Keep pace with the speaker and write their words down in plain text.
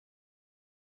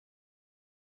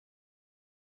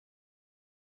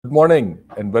Good morning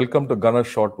and welcome to gunner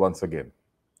shot once again.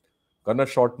 Gunner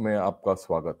shot में आपका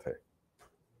स्वागत है।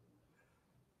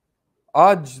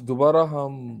 आज दोबारा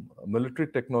हम military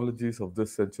technologies of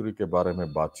this century के बारे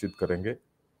में बातचीत करेंगे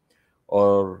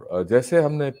और जैसे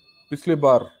हमने पिछली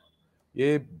बार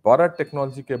ये 12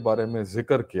 टेक्नोलॉजी के बारे में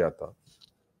जिक्र किया था,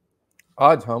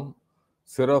 आज हम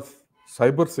सिर्फ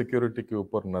साइबर सिक्योरिटी के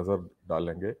ऊपर नजर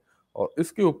डालेंगे और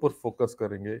इसके ऊपर फोकस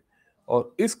करेंगे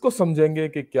और इसको समझेंगे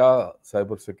कि क्या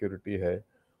साइबर सिक्योरिटी है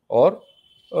और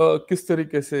किस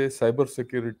तरीके से साइबर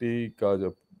सिक्योरिटी का जो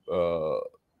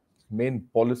मेन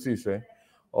पॉलिसीज हैं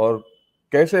और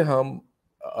कैसे हम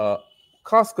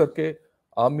खास करके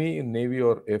आर्मी, नेवी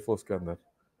और एयरफोर्स के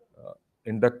अंदर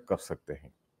इंडक्ट कर सकते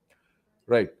हैं।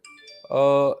 Right,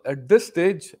 at this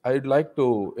stage I'd like to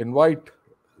invite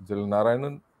General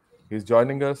Narayanan. He's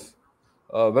joining us.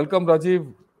 Welcome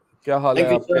Rajiv, क्या हाल है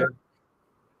थैंक यू आपके? सर।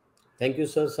 Thank you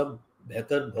sir. सब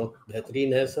बहुत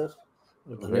बेहतरीन है सर,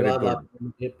 और वेरी धन्यवाद गुड। आपने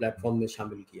मुझे प्लेटफॉर्म में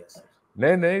शामिल किया सर।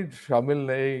 नहीं नहीं, शामिल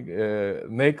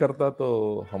नहीं करता तो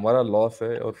हमारा लॉस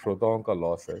है और श्रोताओं का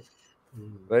लॉस है।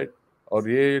 राइट, और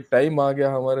ये टाइम आ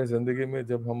गया हमारे जिंदगी में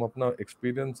जब हम अपना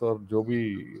एक्सपीरियंस और जो भी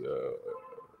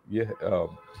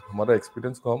हमारा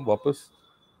एक्सपीरियंस को हम वापस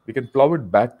we can plow it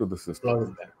back to the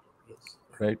system, Yes.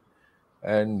 right?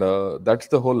 And that's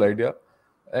the whole idea.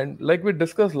 And like we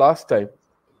discussed last time,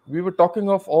 we were talking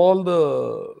of all the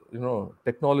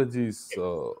technologies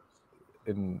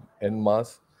in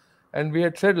mass, and we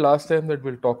had said last time that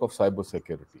we'll talk of cyber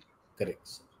security.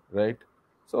 Correct sir. Right?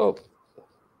 So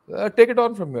take it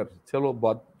on from here. चलो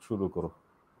बात शुरू करो।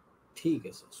 ठीक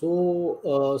है sir.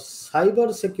 सो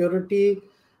cyber security,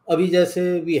 अभी जैसे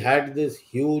we had this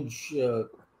huge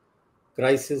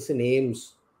crisis in AIIMS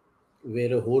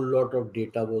where a whole lot of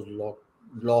data was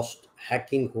lost,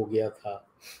 hacking हो गया था,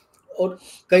 और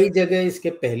कई जगह इसके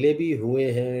पहले भी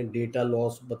हुए हैं। डेटा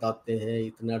लॉस बताते हैं,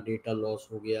 इतना डेटा लॉस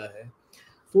हो गया है।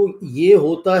 तो ये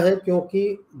होता है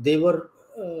क्योंकि देवर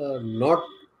not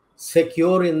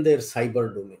secure in their cyber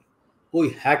domain.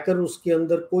 कोई हैकर उसके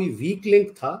अंदर, कोई वीक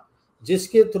लिंक था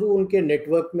जिसके थ्रू उनके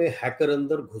नेटवर्क में हैकर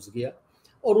अंदर घुस गया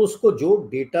और उसको जो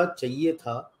डेटा चाहिए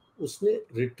था उसने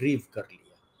रिट्रीव कर लिया।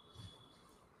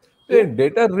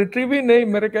 डेटा रिट्रीव ही नहीं,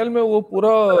 मेरे ख्याल में वो पूरा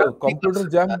कंप्यूटर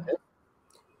जैम है।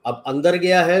 अब अंदर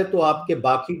गया है तो आपके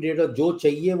बाकी डेटा जो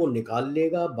चाहिए वो निकाल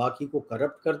लेगा, बाकी को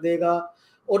करप्ट कर देगा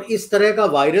और इस तरह का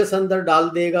वायरस अंदर डाल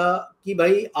देगा कि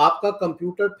भाई आपका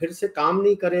कंप्यूटर फिर से काम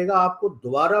नहीं करेगा। आपको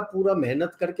दोबारा पूरा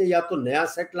मेहनत करके या तो नया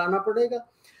सेट लाना पड़ेगा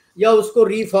या उसको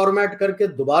रीफॉर्मेट करके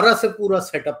दोबारा से पूरा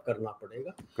सेटअप करना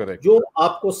पड़ेगा। Correct. जो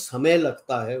आपको समय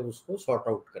लगता है उसको सॉर्ट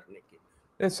आउट करने के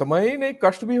लिए। समय ही नहीं,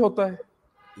 कष्ट भी होता है।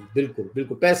 बिल्कुल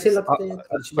बिल्कुल, पैसे लगते हैं,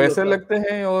 खर्च भी पैसे होता लगते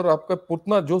हैं और आपका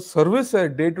उतना जो सर्विस है,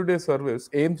 day to day service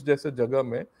AIIMS जैसे जगह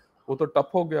में, वो तो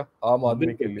टफ हो गया आम आदमी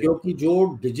के बिल्कुल, लिए। क्योंकि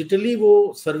जो डिजिटली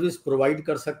वो सर्विस प्रोवाइड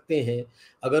कर सकते हैं,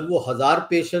 अगर वो 1000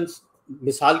 पेशेंट्स,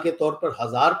 मिसाल के तौर पर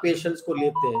 1000 पेशेंट्स को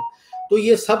लेते हैं, तो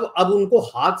ये सब अब उनको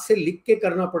हाथ से लिख के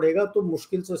करना पड़ेगा, तो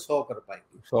मुश्किल से 100 कर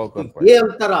पाएंगे। 100 कर तो पाएंगे। ये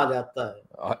अंतर आ जाता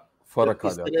है, फर्क आ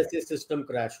इस जाता तरह है, से सिस्टम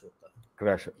क्रैश होता है।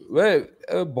 क्रैश।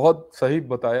 वे बहुत सही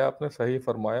बताया आपने, सही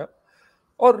फरमाया।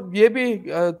 और ये भी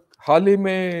हाल ही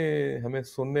में हमें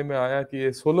सुनने में आया कि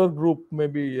ये सोलर ग्रुप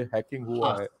में भी ये हैकिंग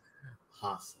हुआ है।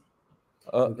 हाँ सर,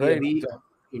 क्योंकि राइट,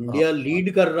 अभी इंडिया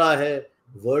लीड कर रहा है,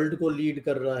 वर्ल्ड को लीड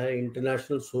कर रहा है,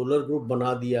 इंटरनेशनल सोलर ग्रुप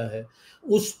बना दिया है।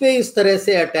 उस पे इस तरह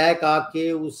से अटैक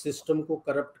आके उस सिस्टम को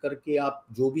करप्ट करके आप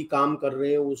जो भी काम कर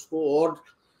रहे हैं उसको और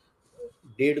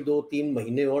 1.5-2-3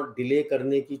 महीने और डिले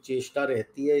करने की चेष्टा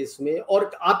रहती है इसमें। और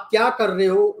आप क्या कर रहे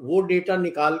हो, वो डेटा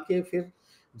निकाल के फिर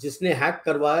जिसने हैक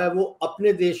करवाया वो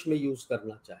अपने देश में यूज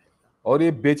करना चाहेगा, और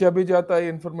ये बेचा भी जाता है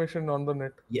information on the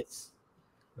net. Yes.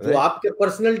 जो आपके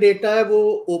पर्सनल डेटा है वो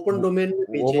ओपन डोमेन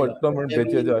में वो बेचेगा,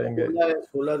 बेचे जाएंगे।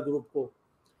 सोलर ग्रुप को।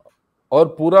 और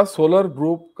पूरा सोलर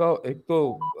ग्रुप का एक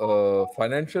तो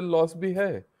फाइनेंशियल लॉस भी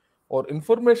है और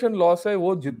इंफॉर्मेशन लॉस है।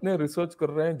 वो जितने रिसर्च कर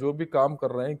रहे हैं, जो भी काम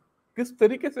कर रहे हैं, किस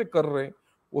तरीके से कर रहे हैं,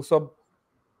 वो सब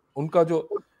उनका जो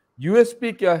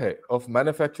यूएसपी क्या है of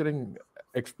manufacturing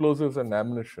explosives and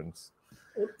ammunitions.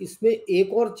 और इसमें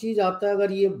एक और चीज आता है,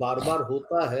 अगर ये बार बार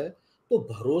होता है तो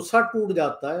भरोसा टूट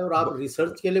जाता है और आप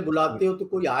रिसर्च के लिए बुलाते हो तो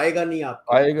कोई आएगा नहीं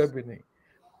आपके आएगा पास। भी नहीं।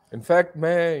 इनफैक्ट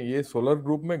मैं ये सोलर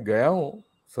ग्रुप में गया हूँ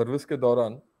सर्विस के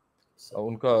दौरान।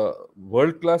 उनका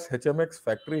वर्ल्ड क्लास एचएमएक्स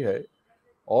फैक्ट्री है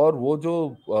और वो जो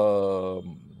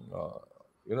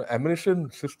एम्युनिशन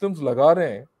सिस्टम्स लगा रहे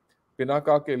हैं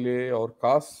पिनाका के लिए और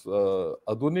खास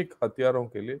आधुनिक हथियारों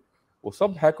के लिए, वो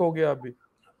सब हैक हो गया अभी।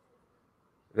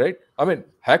 राइट, आई मीन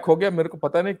हैक हो गया, मेरे को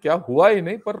पता नहीं क्या हुआ ही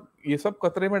नहीं, पर ये सब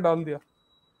खतरे में डाल दिया।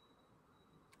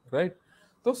 राइट,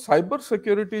 तो साइबर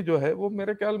सिक्योरिटी जो है वो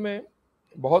मेरे ख्याल में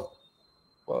बहुत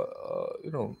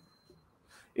you know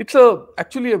it's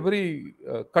actually a very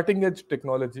cutting edge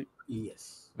technology, Yes,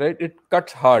 right? It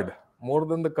cuts hard. More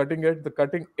than the cutting edge, the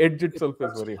cutting edge it itself is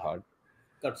cuts very hard, hard,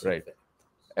 cuts it right?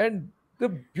 very. And the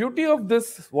beauty of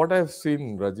this, what I've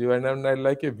seen, Rajiv, and I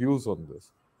like your views on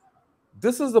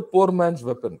this is the poor man's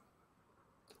weapon.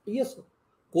 Yes,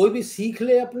 कोई भी सीख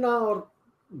ले अपना, और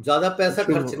ज्यादा पैसा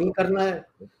शुरू खर्च नहीं करना है,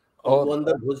 और वो और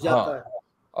अंदर घुस हाँ, जाता है।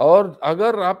 और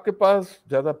अगर आपके पास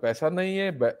ज्यादा पैसा नहीं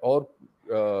है और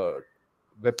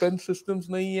वेपन सिस्टम्स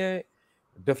नहीं है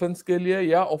डिफेंस के लिए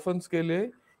या ऑफेंस के लिए,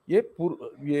 ये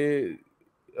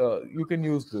you can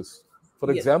use this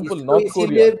for yes, example इसको नॉर्थ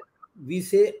कोरिया इसीलिए वी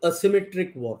से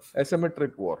asymmetric warfare,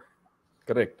 asymmetric war,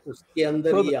 correct. उसके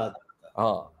अंदर सो ये आ जाता है।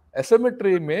 हाँ,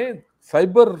 एसिमेट्री में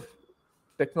cyber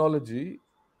technology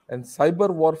and cyber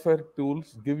warfare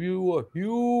tools give you a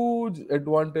huge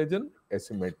advantage in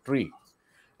asymmetry.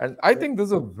 And I think this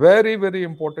is a very, very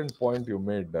important point you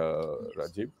made,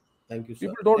 Rajiv. Thank you sir,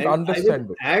 People don't and I will understand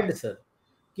it. Add sir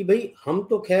कि भाई हम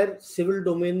तो खैर civil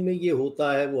domain में ये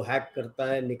होता है, वो हैक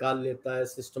करता है, निकाल लेता है,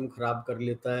 सिस्टम खराब कर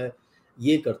लेता है,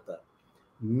 ये करता है।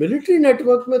 मिलिट्री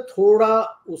नेटवर्क में थोड़ा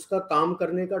उसका काम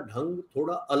करने का ढंग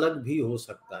थोड़ा अलग भी हो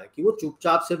सकता है, कि वो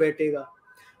चुपचाप से बैठेगा,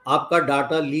 आपका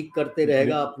डाटा लीक करते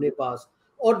रहेगा अपने पास,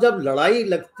 और जब लड़ाई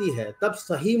लगती है तब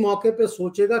सही मौके पे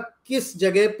सोचेगा किस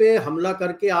जगह पे हमला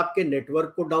करके आपके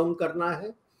नेटवर्क को डाउन करना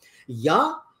है, या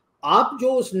आप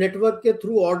जो उस नेटवर्क के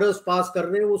थ्रू ऑर्डर्स पास कर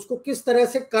रहे हैं उसको किस तरह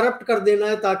से करप्ट कर देना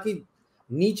है, ताकि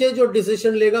नीचे जो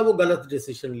डिसीजन लेगा वो गलत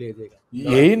डिसीजन ले लेगा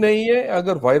लड़ाई यही में। नहीं है,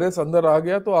 अगर वायरस अंदर आ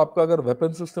गया तो आपका, अगर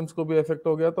वेपन सिस्टम्स को भी इफेक्ट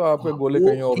हो गया तो आपके हाँ, गोले वो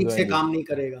कहीं और ठीक से जाएंगे। काम नहीं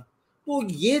करेगा। तो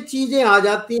ये चीजें आ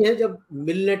जाती हैं जब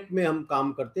मिलनेट में हम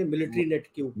काम करते हैं, मिलिट्री नेट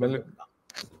के ऊपर जब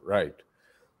काम। राइट।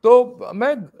 तो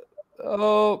मैं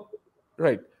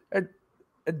right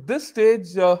at this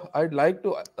stage, I'd like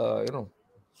to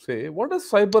say what is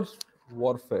cyber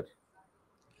warfare.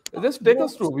 Just take वो,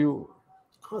 us through view.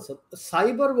 हाँ sir,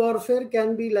 cyber warfare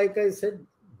can be like I said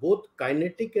both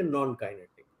kinetic and non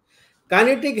kinetic.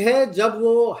 Kinetic है जब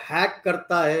वो hack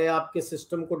करता है, आपके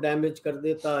system को damage कर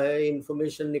देता है,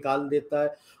 इंफॉर्मेशन निकाल देता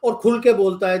है और खुल के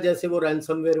बोलता है, जैसे वो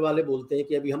रैंसमवेयर वाले बोलते हैं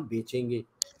कि अभी हम बेचेंगे,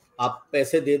 आप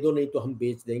पैसे दे दो नहीं तो हम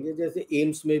बेच देंगे, जैसे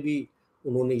एम्स में भी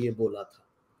उन्होंने ये बोला था।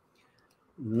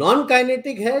 नॉन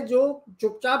काइनेटिक है जो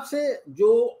चुपचाप से,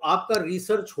 जो आपका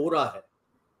रिसर्च हो रहा है,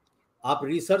 आप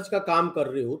रिसर्च का काम कर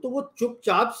रहे हो, तो वो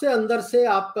चुपचाप से अंदर से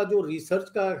आपका जो रिसर्च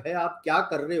का है, आप क्या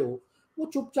कर रहे हो, वो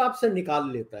चुपचाप से निकाल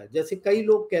लेता है। जैसे कई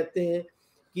लोग कहते हैं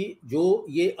कि जो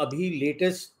ये अभी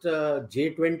लेटेस्ट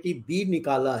J-20B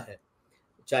निकाला है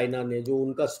चाइना ने, जो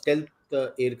उनका स्टेल्थ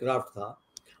एयरक्राफ्ट था,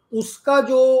 उसका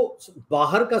जो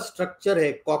बाहर का स्ट्रक्चर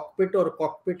है कॉकपिट और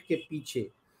कॉकपिट के पीछे,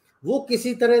 वो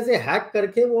किसी तरह से हैक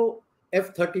करके वो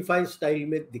F-35 स्टाइल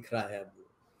में दिख रहा है अब,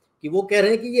 कि वो कह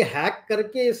रहे हैं कि ये हैक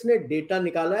करके इसने डेटा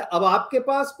निकाला है। अब आपके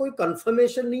पास कोई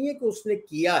कंफर्मेशन नहीं है कि उसने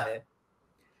किया है,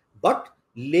 बट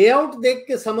लेआउट देख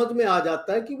के समझ में आ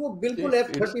जाता है कि वो बिल्कुल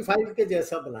F-35 के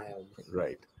जैसा बनाया हुआ।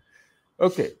 Right,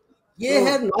 okay. ये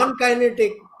है नॉन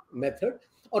काइनेटिक मेथड।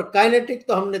 और काइनेटिक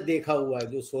तो हमने देखा हुआ है,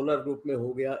 जो सोलर ग्रुप में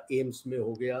हो गया, एम्स में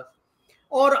हो गया,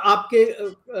 और आपके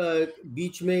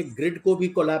बीच में ग्रिड को भी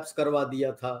कोलैप्स करवा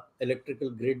दिया था, इलेक्ट्रिकल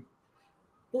ग्रिड।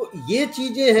 तो ये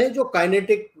चीजें हैं जो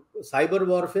काइनेटिक, साइबर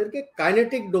वॉरफेयर के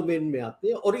काइनेटिक डोमेन में आते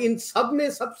हैं। और इन सब में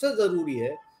सबसे जरूरी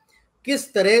है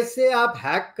किस तरह से आप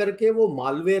हैक करके वो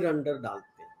मालवेयर अंदर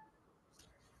डालते हैं,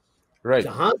 राइट,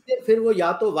 जहां से फिर वो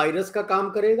या तो वायरस का काम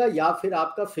करेगा या फिर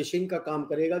आपका फिशिंग का काम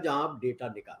करेगा, जहां आप डेटा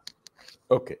निकाल।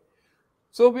 okay.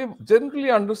 So we've generally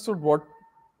understood what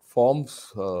forms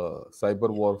cyber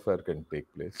warfare can take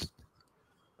place.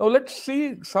 Now let's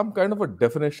see some kind of a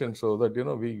definition so that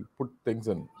we put things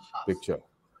in picture.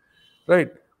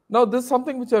 Right. Now this is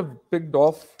something which I've picked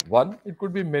off one. It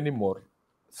could be many more.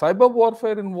 Cyber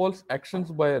warfare involves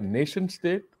actions by a nation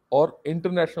state or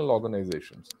international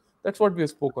organizations. That's what we have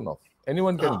spoken of.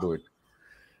 Anyone can हाँ, do it.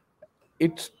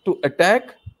 It's to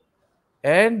attack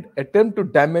and attempt to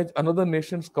damage another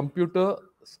nation's computer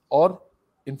or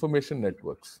information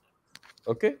networks.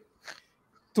 Okay?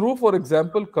 Through, for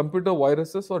example, computer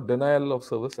viruses or denial of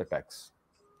service attacks.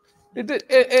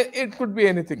 It could be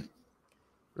anything,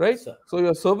 right? Sir, So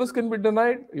your service can be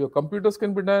denied, your computers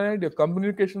can be denied, your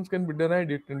communications can be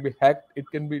denied, it can be hacked, it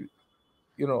can be,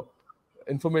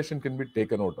 information can be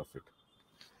taken out of it.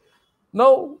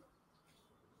 Now,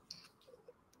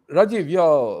 Rajiv,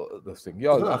 this thing,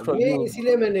 हाँ, after ये you,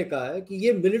 इसीलिए मैंने कहा है कि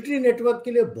ये military network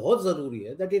के लिए बहुत जरूरी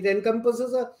है, that it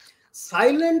एनकम्पसेस a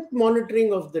silent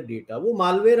monitoring of the data. वो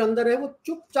मालवेयर अंदर है, वो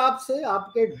चुपचाप से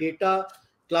आपके data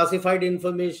classified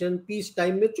information peace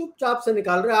time में चुपचाप से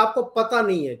निकाल रहे हैं, आपको पता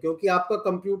नहीं है क्योंकि आपका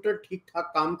कंप्यूटर ठीक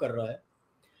ठाक काम कर रहा है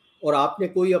और आपने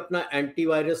कोई अपना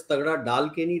एंटीवायरस तगड़ा डाल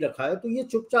के नहीं रखा है, तो ये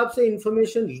चुपचाप से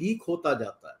इंफॉर्मेशन लीक होता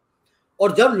जाता है।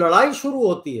 और जब लड़ाई शुरू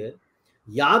होती है,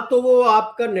 या तो वो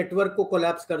आपका नेटवर्क को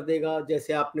कोलैप्स कर देगा,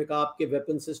 जैसे आपने कहा आपके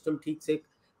वेपन सिस्टम ठीक से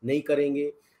नहीं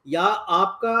करेंगे, या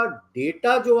आपका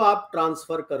डेटा जो आप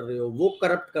ट्रांसफर कर रहे हो वो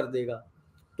करप्ट कर देगा,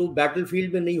 तो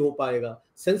बैटलफील्ड में नहीं हो पाएगा।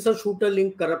 सेंसर शूटर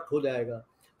लिंक करप्ट हो जाएगा,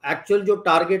 एक्चुअल जो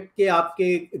टारगेट के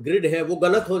आपके ग्रिड है वो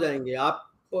गलत हो जाएंगे,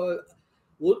 आप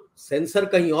वो सेंसर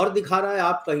कहीं और दिखा रहा है,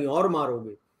 आप कहीं और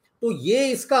मारोगे, तो ये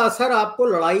इसका असर आपको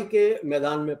लड़ाई के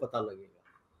मैदान में पता लगेगा।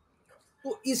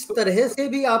 तो इस तरह से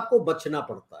भी आपको बचना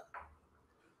पड़ता है।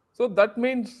 So that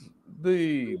means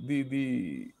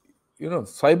the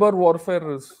cyber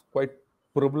warfare is quite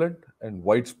prevalent and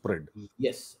widespread.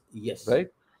 Yes. Right?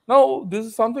 Now, this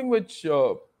is something which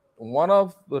one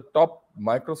of the top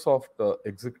Microsoft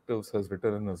executives has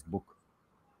written in his book.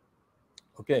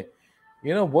 Okay,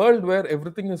 in a world where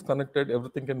everything is connected,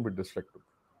 everything can be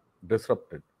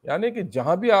disrupted. यानी कि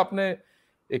जहां भी आपने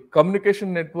एक communication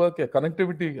network या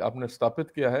connectivity आपने स्थापित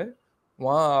किया है,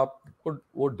 वहां आपको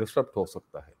वो डिसरप्ट हो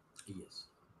सकता है।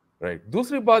 राइट।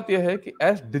 दूसरी बात यह है कि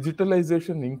as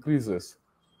digitalisation increases,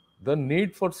 the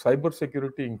need for cyber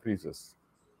security increases.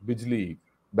 बिजली,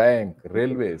 बैंक,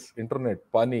 रेलवेज, इंटरनेट,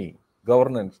 पानी,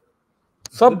 गवर्नेंस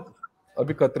सब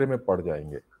अभी खतरे में पड़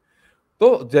जाएंगे।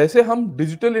 तो जैसे हम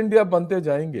डिजिटल इंडिया बनते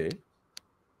जाएंगे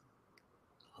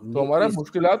तो हमारा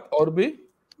मुश्किलात और भी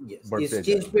बढ़ते इस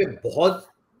चीज पे बहुत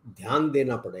ध्यान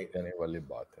देना पड़ेगा। कहने वाली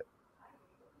बात है।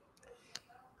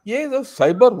 ये जो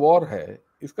साइबर वॉर है,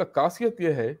 इसका खासियत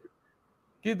यह है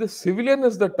कि the civilian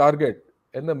is the target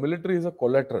and the military is a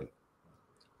collateral.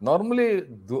 Normally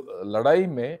लड़ाई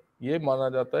में ये माना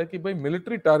जाता है कि भाई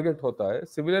मिलिट्री टारगेट होता है,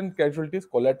 सिविलियन कैजुअलिटीज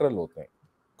कोलैटरल होते हैं।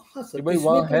 हाँ सर, कि भाई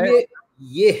वहां तो है,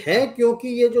 ये है क्योंकि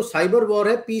ये जो साइबर वॉर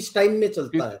है पीस टाइम में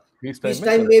चलता है, पीस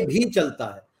टाइम में भी चलता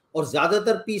है और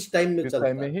ज्यादातर पीस टाइम में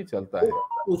चलता है।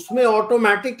 तो उसमें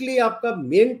ऑटोमेटिकली आपका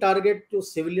मेन टारगेट जो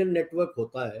सिविलियन नेटवर्क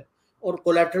होता है और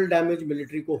कोलैटरल डैमेज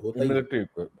मिलिट्री को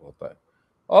होता है।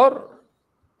 और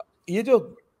ये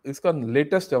जो इसका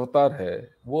लेटेस्ट अवतार है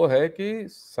वो है कि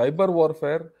साइबर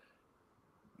वॉरफेयर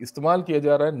इस्तेमाल किया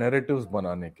जा रहा है नैरेटिव्स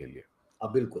बनाने के लिए।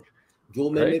 बिल्कुल, जो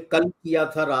मैंने कल किया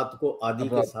था रात को आदि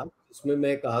के साथ, इसमें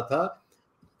मैं कहा था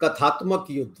कथात्मक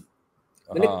युद्ध,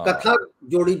 मैंने कथा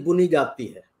जोड़ी बुनी जाती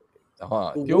है।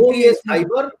 हाँ, तो वो ये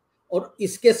साइबर और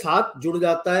इसके साथ जुड़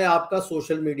जाता है आपका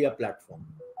सोशल मीडिया प्लेटफॉर्म।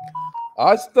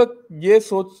 आज तक ये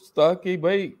सोचता कि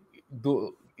भाई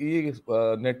ये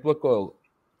नेटवर्क को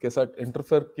के साथ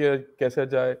इंटरफेयर किया कैसे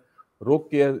जाए, रोक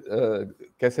किया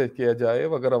कैसे किया जाए,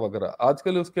 वगैरह वगैरह।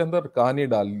 आजकल उसके अंदर कहानी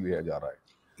डाल दिया जा रहा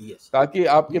है ताकि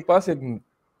आपके पास एक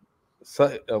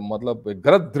मतलब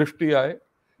गलत दृष्टि आए,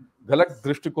 गलत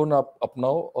दृष्टिकोण आप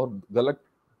अपनाओ और गलत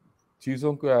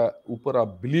चीजों के ऊपर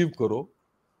आप बिलीव करो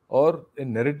और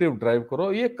नैरेटिव ड्राइव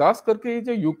करो। ये खास करके ये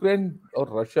जो यूक्रेन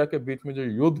और रशिया के बीच में जो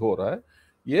युद्ध हो रहा है,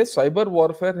 ये cyber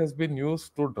warfare has been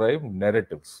used to drive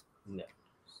narratives,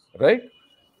 right.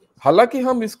 हालांकि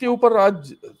हम इसके ऊपर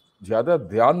आज ज्यादा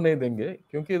ध्यान नहीं देंगे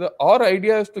क्योंकि our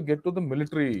idea is to get to the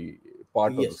military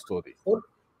part of the story. और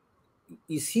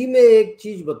इसी में एक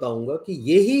चीज बताऊंगा कि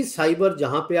यही साइबर,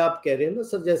 जहां पे आप कह रहे हैं ना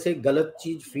सर, जैसे गलत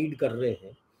चीज फीड कर रहे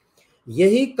हैं,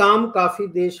 यही काम काफी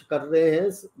देश कर रहे हैं,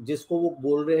 जिसको वो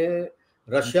बोल रहे हैं,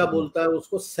 रशिया बोलता है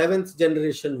उसको 7th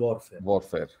जनरेशन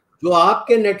वॉरफेयर। जो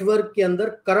आपके नेटवर्क के अंदर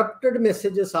करप्टेड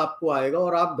मैसेजेस आपको आएगा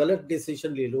और आप गलत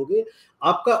डिसीजन ले लोगे,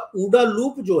 आपका ऊडा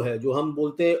लूप जो है, जो हम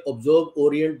बोलते हैं ऑब्जर्व,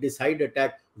 ओरिएंट, डिसाइड,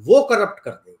 अटैक, वो करप्ट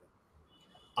कर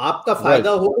देगा। आपका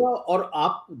फायदा होगा और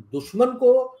आप दुश्मन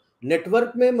को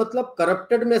नेटवर्क में, मतलब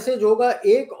करप्टेड मैसेज होगा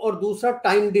एक, और दूसरा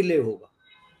टाइम डिले होगा।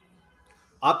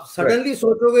 आप सडनली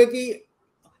सोचोगे कि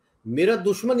मेरा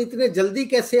दुश्मन इतने जल्दी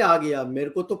कैसे आ गया, मेरे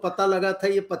को तो पता लगा था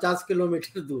ये 50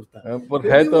 किलोमीटर दूर था,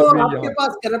 क्योंकि वो आपके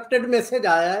पास करप्टेड मैसेज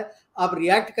आया है, आप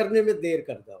रिएक्ट करने में देर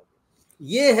कर जाओगे।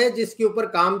 ये है जिसके ऊपर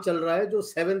काम चल रहा है, जो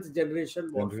 7th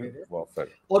जनरेशन वॉरफेयर है।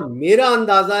 और मेरा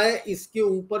अंदाजा है इसके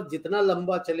ऊपर जितना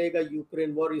लंबा चलेगा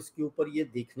यूक्रेन वॉर, इसके ऊपर ये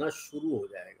दिखना शुरू हो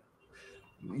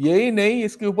जाएगा। यही नहीं,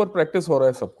 इसके ऊपर प्रैक्टिस हो रहा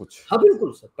है सब कुछ। हाँ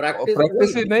बिल्कुल सर,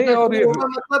 प्रैक्टिस ही नहीं, और ये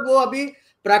मतलब वो अभी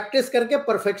प्रैक्टिस करके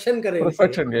परफेक्शन करेंगे।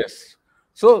 Perfection, yes.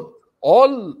 So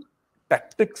all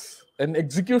tactics and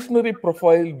executionary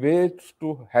profile ways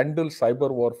to handle cyber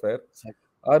warfare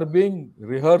are being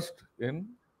rehearsed in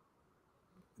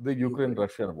the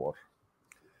Ukraine-Russian war,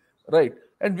 right?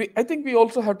 And I think we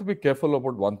also have to be careful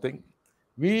about one thing.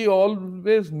 We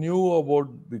always knew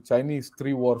about the Chinese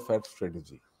 3 warfare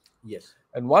strategy. Yes.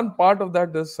 And one part of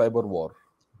that is cyber war.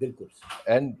 बिल्कुल।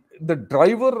 And the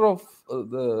driver of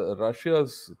the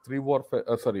Russia's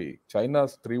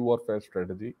China's three warfare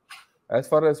strategy, as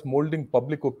far as molding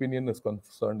public opinion is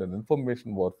concerned and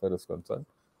information warfare is concerned,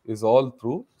 is all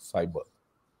through cyber.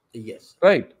 Yes.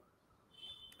 Right.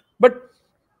 But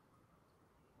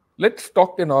let's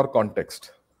talk in our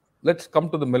context. Let's come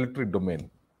to the military domain.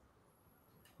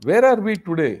 Where are we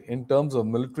today in terms of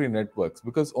military networks?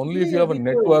 Because only if ये you have a अभी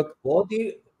तो network, बहुत ही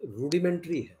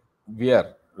rudimentary है. we are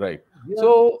right. We are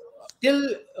So, still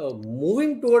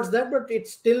moving towards that, but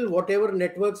it's still whatever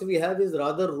networks we have is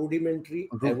rather rudimentary,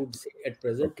 I would say, at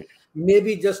present. okay,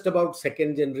 Maybe just about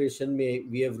second generation may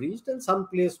we have reached, and some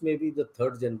place maybe the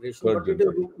third generation, third but it is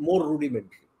generation. more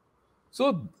rudimentary.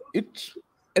 So, it's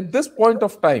at this point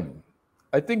of time,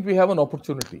 I think we have an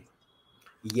opportunity.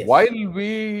 Yes. While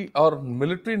our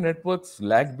military networks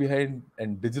lag behind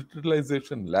and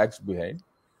digitalization lags behind,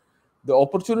 the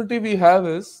opportunity we have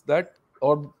is that,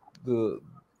 or the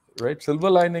right silver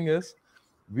lining is,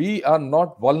 we are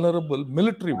not vulnerable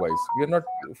military wise. We are not,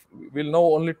 we'll now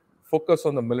only focus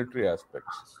on the military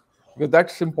aspects because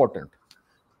that's important.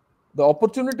 The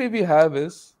opportunity we have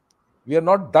is we are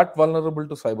not that vulnerable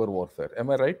to cyber warfare. Am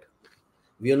I right?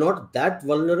 We are not that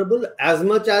vulnerable as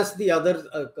much as the other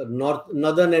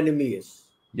northern enemy is.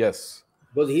 Yes.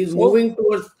 Because he's So, moving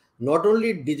towards not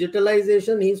only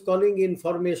digitalization, he's calling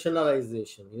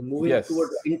informationalization. He's moving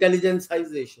towards yes,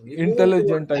 intelligenceization. He's moving towards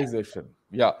that. intelligentization.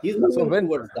 Yeah. He's So moving when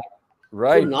towards that. So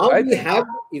right, now I we think have,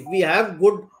 if we have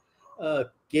good,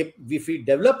 if we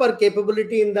develop our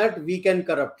capability in that, we can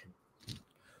corrupt him.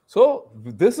 so.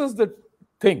 This is the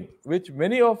thing which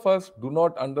many of us do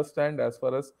not understand as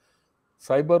far as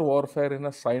cyber warfare in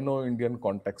a Sino-Indian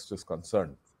context is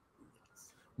concerned.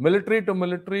 Military to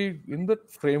military in the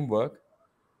framework,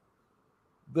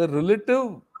 the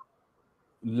relative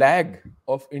lag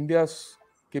of India's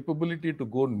capability to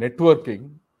go networking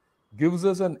gives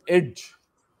us an edge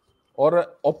or an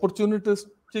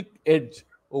opportunistic edge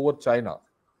over China.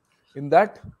 In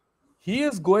that, he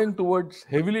is going towards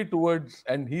heavily towards,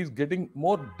 and he's getting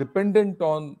more dependent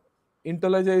on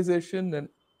intelligization and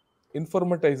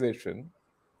informatization.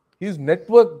 He's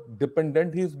network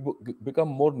dependent. Become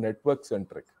more network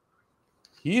centric.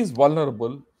 He is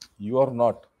vulnerable. You are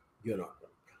not. You know.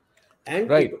 And it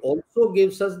Right. also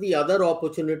gives us the other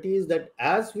opportunities that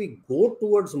as we go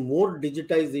towards more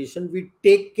digitization, we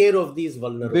take care of these This,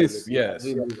 vulnerabilities as we yes.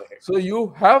 move ahead. So you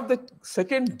have the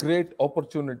second great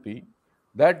opportunity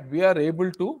that we are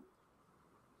able to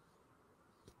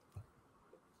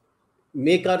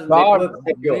Make our guard, network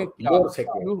secure, make, yeah, more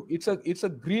secure. it's a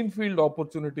greenfield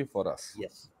opportunity for us.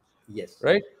 Yes. Yes.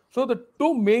 Right. So the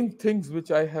two main things which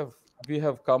we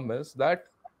have come is that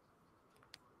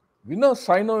in a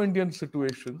Sino-Indian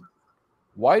situation,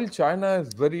 while China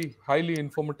is very highly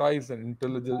informatized and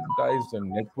intelligentized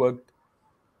and networked,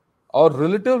 our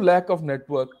relative lack of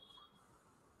network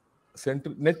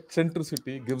net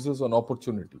centricity gives us an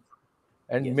opportunity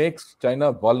and Yes. makes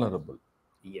China vulnerable.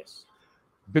 Yes.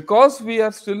 Because we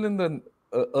are still in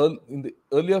the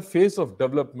earlier phase of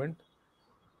development,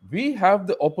 we have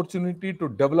the opportunity to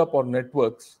develop our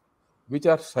networks which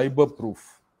are cyber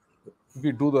proof if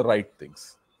we do the right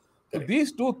things. So Correct.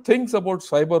 these two things about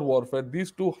cyber warfare,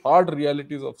 these two hard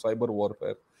realities of cyber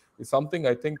warfare, is something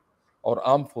I think our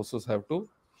armed forces have to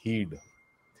heed.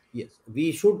 Yes.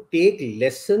 We should take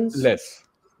lessons Less.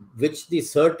 which the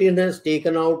certain has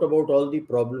taken out about all the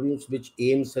problems which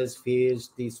AIMS has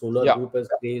faced, the Solar Yeah, Group has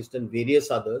faced, and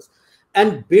various others,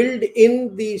 and build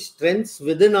in the strengths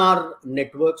within our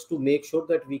networks to make sure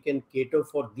that we can cater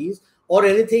for these or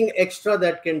anything extra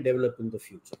that can develop in the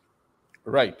future.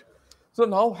 right. So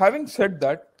now, having said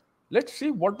that, let's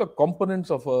see what the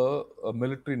components of a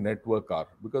military network are.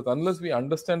 Because unless we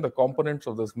understand the components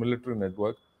of this military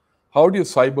network, how do you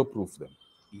cyber-proof them?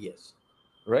 Yes.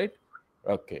 Right?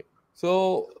 Okay.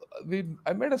 So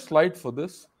I made a slide for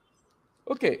this.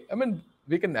 Okay. I mean,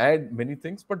 we can add many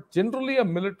things, but generally, a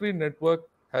military network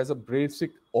has a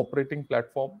basic operating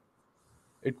platform.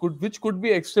 Which could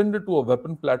be extended to a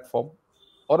weapon platform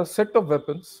or a set of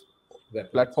weapons, Weapons.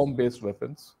 platform-based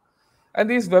weapons. And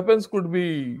these weapons could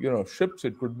be, ships,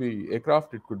 it could be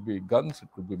aircraft, it could be guns, it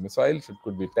could be missiles, it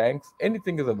could be tanks.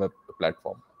 Anything is a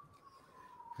platform.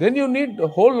 Then you need a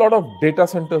whole lot of data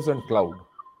centers and cloud,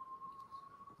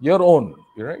 your own,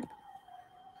 right?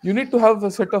 You need to have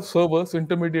a set of servers,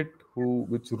 intermediate,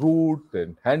 which route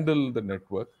and handle the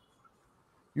network.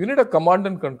 You need a command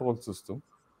and control system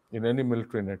in any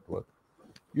military network.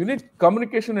 You need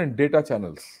communication and data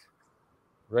channels,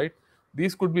 right?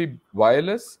 These could be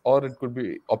wireless or it could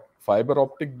be fiber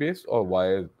optic based or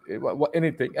wire,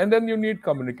 anything. And then you need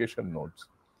communication nodes.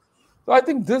 So I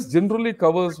think this generally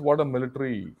covers what a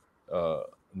military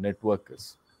network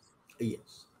is,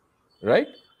 Yes. right?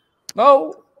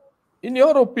 Now, in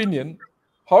your opinion,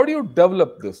 how do you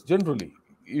develop this generally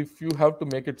if you have to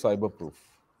make it cyber proof?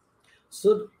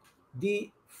 So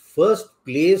the first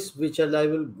place which I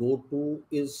will go to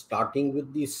is starting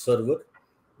with the server,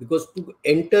 because to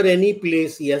enter any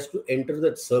place he has to enter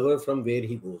that server from where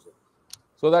he goes in.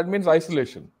 So that means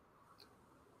isolation.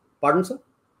 Pardon, sir?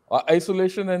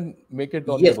 Isolation and make it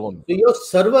on Yes. your own. So your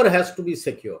server has to be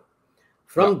secure. Yeah.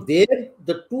 From there,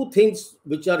 the two things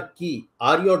which are key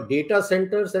are your data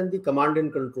centers and the command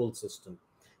and control system.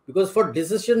 Because for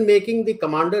decision making, the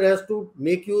commander has to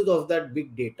make use of that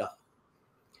big data.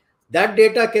 That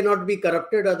data cannot be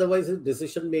corrupted, otherwise his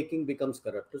decision making becomes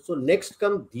corrupted. So next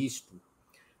come these two.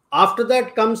 After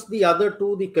that comes the other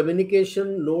two, the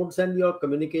communication nodes and your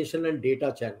communication and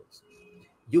data channels.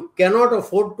 You cannot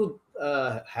afford to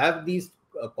have these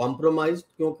compromised,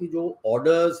 क्योंकि जो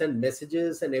orders and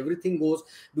messages and everything goes,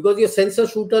 because your sensor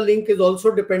shooter link is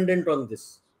also dependent on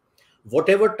this.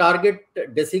 Whatever target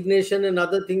designation and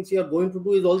other things you are going to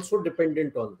do is also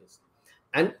dependent on this.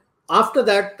 And after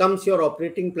that comes your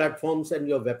operating platforms and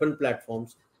your weapon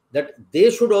platforms, that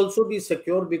they should also be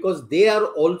secure, because they are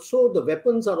also, the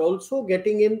weapons are also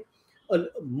getting in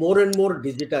more and more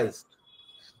digitized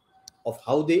of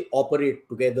how they operate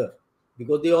together,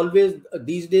 because they always,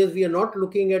 these days we are not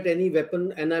looking at any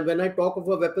weapon, and when I talk of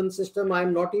a weapon system,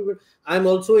 I'm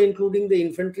also including the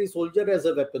infantry soldier as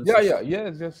a weapon Yeah, yeah, system.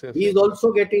 yes, yes, yes, He is yes,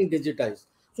 also getting digitized.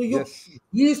 So yes.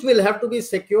 these will have to be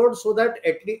secured, so that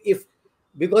at least, if,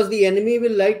 because the enemy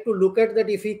will like to look at that,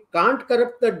 if he can't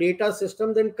corrupt the data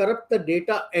system, then corrupt the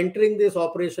data entering this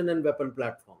operation and weapon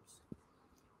platforms.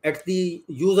 At the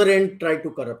user end, try to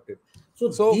corrupt it.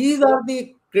 So So, these are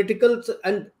the critical,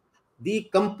 and the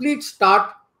complete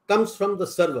start comes from the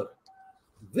server,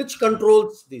 which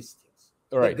controls these things.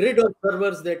 The right, grid of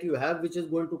servers that you have, which is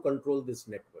going to control this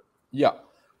network. yeah.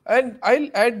 And I'll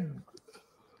add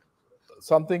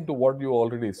something to what you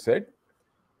already said.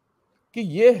 कि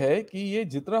ये है कि ये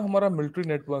जितना हमारा military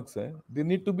networks हैं, they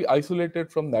need to be isolated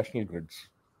from national grids,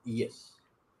 Yes.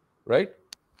 right?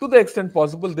 To the extent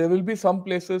possible, there will be some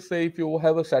places, say, if you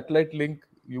have a satellite link,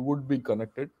 you would be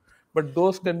connected, but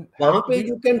those can वहां have to पे be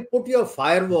you can put your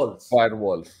firewalls.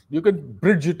 firewalls. You can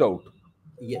bridge it out,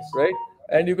 Yes. right?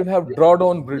 And you can have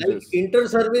drawdown Like bridges. inter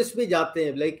service भी जाते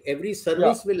हैं, like every Yeah,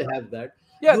 service will have that.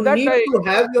 yeah, You that need I to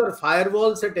have your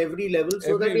firewalls at every level,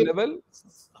 so every that if level,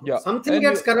 yeah, something and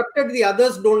gets you corrupted, the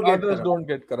others don't get others corrupted. don't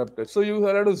get corrupted. So you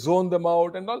have to zone them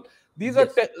out and all. These are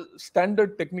Yes.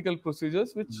 standard technical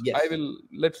procedures, which I Yes. will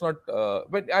let's not.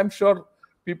 But I'm sure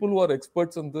people who are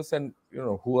experts in this and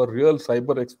who are real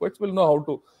cyber experts will know how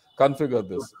to configure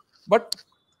this. But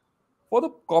for the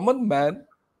common man,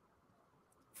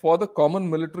 for the common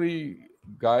military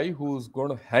guy who's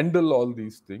going to handle all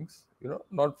these things,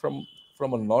 not from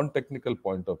a non-technical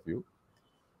point of view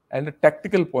and a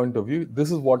tactical point of view,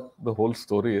 this is what the whole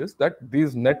story is, that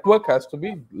these network has to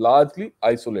be largely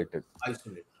isolated.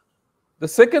 Isolate. The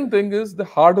second thing is the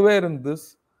hardware in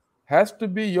this has to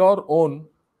be your own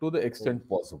to the Oh, extent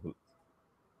possible,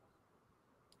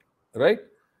 right?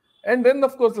 And then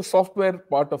of course the software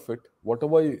part of it,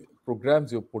 whatever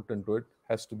programs you put into it,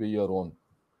 has to be your own.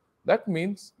 That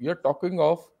means you're talking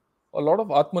of a lot of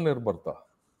atmanirbharta.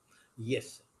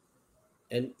 yes.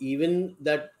 And even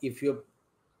that, if you're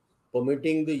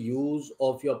permitting the use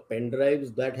of your pen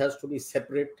drives, that has to be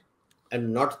separate,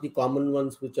 and not the common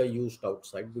ones which are used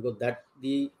outside, because that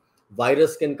the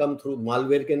virus can come through,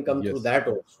 malware can come through Yes. that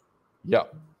also. Yeah.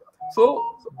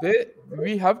 So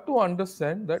we have to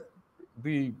understand that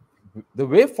the the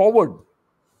way forward.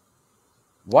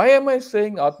 Why am I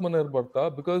saying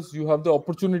Atmanirbharta? Because you have the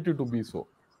opportunity to be so.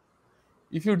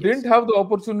 If you didn't Yes. have the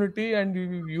opportunity and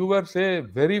you were, say,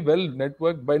 very well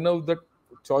networked, by now that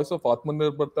choice of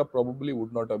Atmanirbharta probably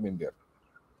would not have been there.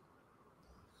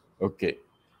 Okay,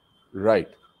 right.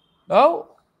 Now,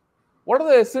 what are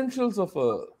the essentials of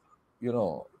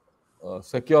a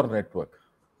secure network?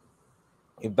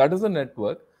 If that is a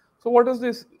network, so what is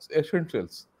this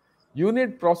essentials? You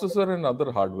need processor and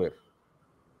other hardware.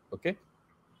 Okay,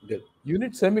 Good. you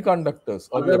need semiconductors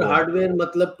of Other your own. hardware,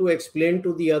 matlab, to explain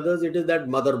to the others, it is that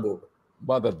motherboard.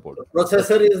 Motherboard. The Okay.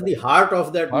 processor is the heart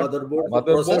of that But motherboard. The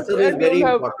motherboard, processor is and very you'll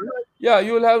have, important. yeah,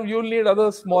 you'll need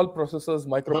other small processors, हाँ,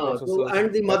 तो microprocessors.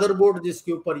 And the That motherboard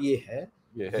जिसके ऊपर ये है,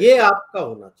 ये है ये आपका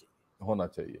होना चाहिए. होना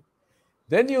चाहिए.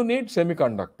 Then you need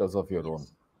semiconductors of your own,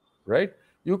 right?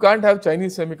 You can't have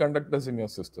Chinese semiconductors in your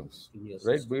systems, Yes.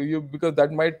 right? Because that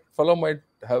fellow might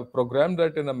have programmed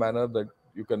that in a manner that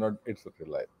you cannot, it's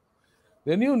reliable.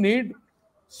 Then you need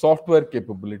software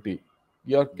capability.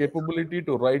 your capability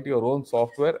to write your own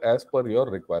software as per your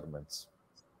requirements.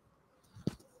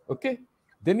 Okay,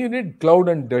 then you need cloud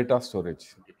and data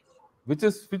storage,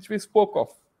 which we spoke of.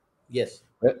 Yes.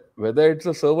 Whether it's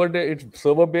a it's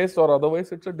server based or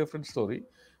otherwise, it's a different story.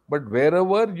 But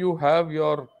wherever you have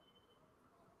your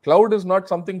cloud is not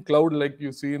something cloud like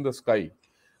you see in the sky.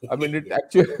 I mean, it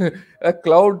actually a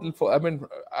cloud. I mean,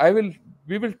 I will.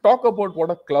 We will talk about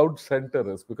what a cloud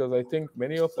center is, because I think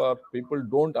many of our people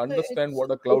don't understand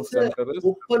what a cloud It's a center is.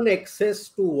 open access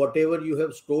to whatever you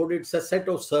have stored. It's a set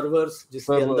of servers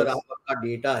जिसके अंदर Servers, आपका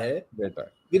data है, data.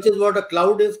 which is what a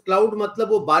cloud is. Cloud मतलब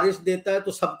वो बारिश देता है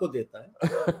तो सबको देता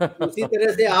है. उसी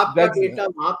तरह से आपका That's डेटा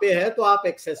वहां पे है तो आप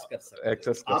एक्सेस कर सकते हो.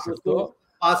 access कर आप सकते उसको हो.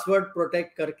 पासवर्ड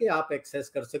प्रोटेक्ट करके आप एक्सेस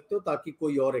कर सकते हो ताकि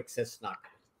कोई और एक्सेस ना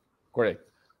करे. Correct.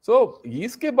 So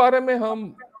इसके बारे में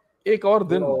हम एक और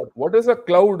दिन, थोड़ा और what is a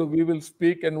cloud, we will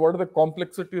speak, and what are the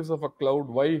complexities of a cloud,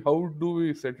 why, how do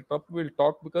we set it up, we'll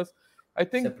talk, because I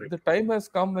think separate. the time has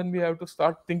come when we have to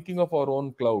start thinking of our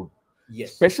own cloud,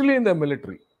 Yes. especially in the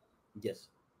military. Yes.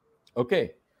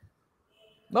 Okay.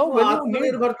 Now तो when you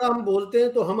need आत्मनिर्भरता हम बोलते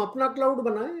हैं तो हम अपना cloud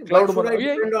बनाएं. Why cloud should I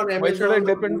yeah, depend on why should I Amazon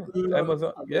or depend Google or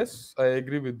Amazon? others? Yes, I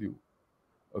agree with you.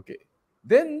 Okay.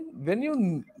 Then when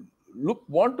you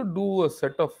want to do a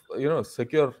set of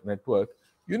secure network,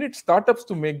 you need startups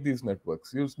to make these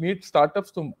networks. You need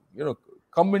startups to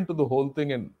come into the whole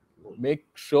thing and make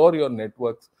sure your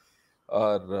networks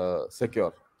are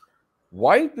secure.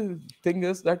 Why the thing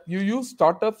is that you use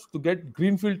startups to get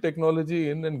greenfield technology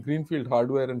in and greenfield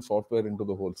hardware and software into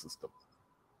the whole system.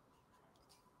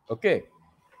 Okay.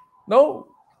 Now,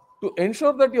 to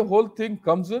ensure that your whole thing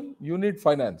comes in, you need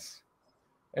finance.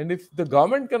 And if the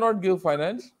government cannot give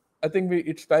finance, I think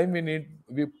it's time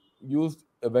we use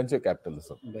a venture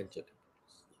capitalism Venture.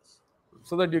 Yes.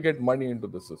 so that you get money into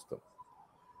the system,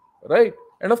 right?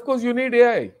 And of course, you need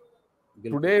AI.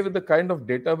 बिल्कुल. Today, with the kind of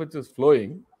data which is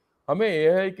flowing, हमें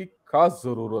AI की खास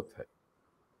जरूरत है,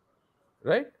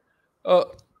 right?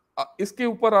 इसके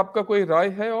ऊपर आपका कोई राय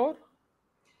है और?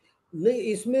 नहीं,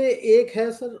 इसमें एक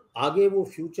है सर, आगे वो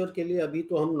फ्यूचर के लिए. अभी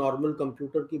तो हम नॉर्मल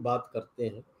कंप्यूटर की बात करते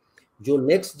हैं. जो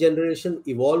नेक्स्ट जनरेशन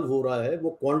इवॉल्व हो रहा है वो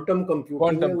क्वांटम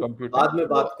कंप्यूटिंग है. क्वांटम उस कंप्यूटिंग बाद में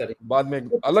वो बात करेंगे. बाद में तो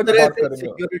किस अलग तरह बात से करेंगे.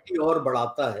 सिक्योरिटी और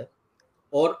बढ़ाता है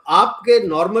और आपके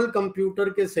नॉर्मल कंप्यूटर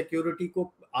के सिक्योरिटी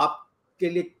को आपके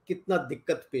लिए कितना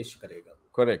दिक्कत पेश करेगा.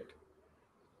 करेक्ट.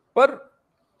 पर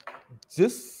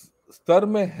जिस स्तर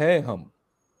में है हम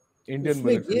इंडियन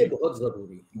उसमें ये मिलिट्री, बहुत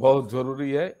जरूरी है. बहुत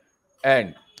जरूरी है.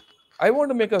 And I want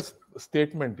to make a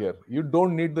statement here, you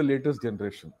don't need the latest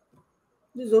generation.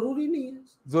 ये जरूरी नहीं है.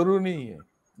 जरूरी नहीं है.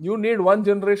 You need one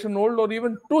generation old or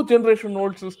even two generation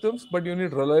old systems, but you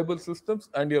need reliable systems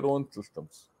and your own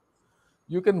systems.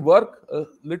 You can work a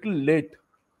little late,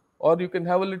 or you can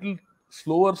have a little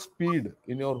slower speed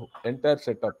in your entire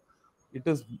setup. It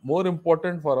is more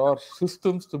important for our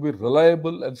systems to be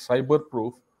reliable and cyber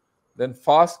proof than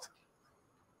fast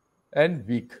and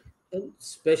weak.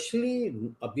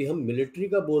 Specially अभी हम military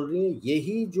का बोल रहे हैं.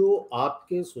 यही जो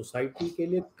आपके society के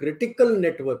लिए क्रिटिकल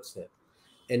नेटवर्क्स है,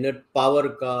 एनर्जी, पावर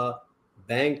का,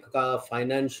 बैंक का,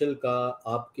 फाइनेंशियल का,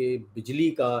 आपके बिजली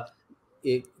का,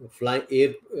 एक फ्लाई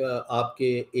एयर,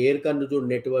 आपके एयर का जो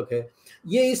नेटवर्क है,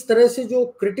 ये इस तरह से जो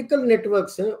क्रिटिकल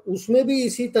नेटवर्क्स हैं उसमें भी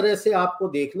इसी तरह से आपको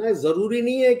देखना है. ज़रूरी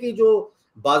नहीं है कि जो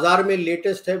बाजार में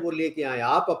लेटेस्ट है वो लेके आए.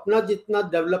 आप अपना जितना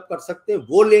डेवलप कर सकते हैं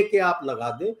वो लेके आप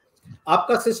लगा दें,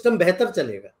 आपका सिस्टम बेहतर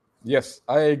चलेगा. Yes,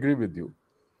 I agree with you.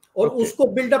 और Okay. उसको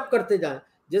बिल्डअप करते जाएं.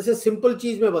 जैसे सिंपल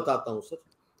चीज मैं बताता हूँ सर.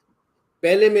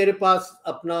 पहले मेरे पास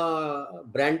अपना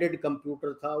ब्रांडेड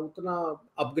कंप्यूटर था, उतना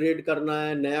अपग्रेड करना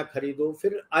है, नया खरीदो.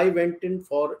 फिर I went in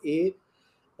for a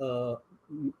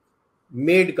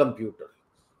made computer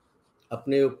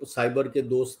अपने साइबर के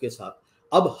दोस्त के साथ.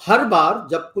 अब हर बार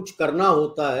जब कुछ करना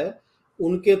होता है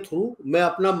उनके थ्रू मैं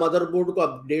अपना मदरबोर्ड को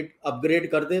अपग्रेड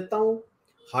कर देता हूँ,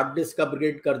 हार्ड डिस्क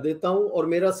अपग्रेड कर देता हूँ और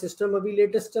मेरा सिस्टम अभी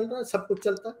लेटेस्ट चल रहा है, सब कुछ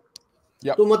चलता है.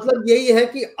 Yeah. तो मतलब यही है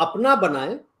कि अपना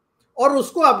बनाएं और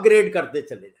उसको अपग्रेड करते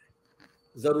चले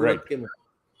जाएं जरूरत के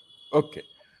मुताबिक. Okay.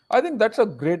 I think that's a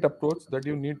great approach, that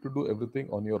you need to do everything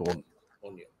on your own.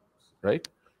 Right?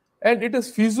 And it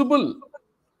is feasible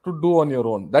to do on your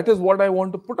own. That is what I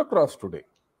want to put across today.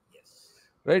 Yes.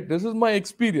 Right? This is my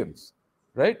experience.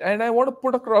 Right? And I want to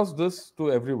put across this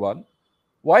to everyone.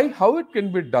 Why? How it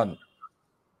can be done.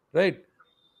 Right?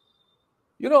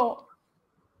 You know,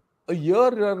 a year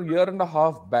and a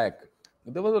half back,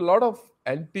 there was a lot of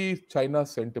anti-China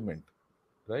sentiment.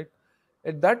 Right?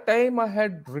 At that time, I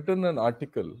had written an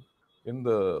article in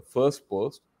the first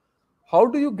post. How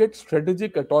do you get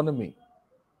strategic autonomy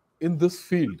in this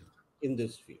field? In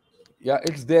this field. Yeah,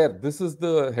 it's there. This is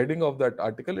the heading of that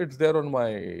article. It's there on my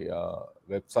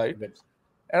website. Website.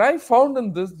 And I found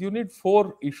in this, you need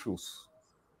four issues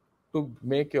to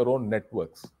make your own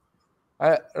networks.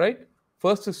 Right?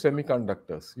 First is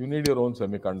semiconductors. You need your own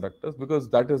semiconductors because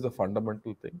that is the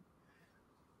fundamental thing.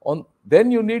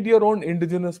 Then you need your own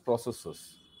indigenous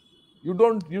processors. You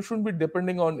shouldn't be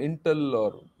depending on Intel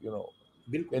or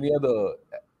बिल्कुल. any other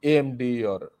AMD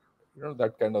or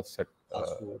that kind of set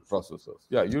Asus. processors.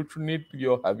 Yeah, you should need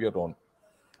to have your own.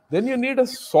 Then you need a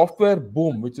software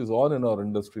boom, which is on in our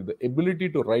industry, the ability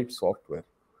to write software.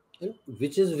 And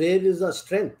which is where is our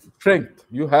strength. Strength,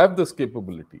 you have this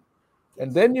capability. And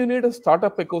Yes. then you need a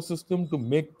startup ecosystem to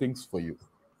make things for you.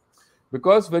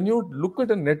 Because when you look at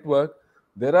a network,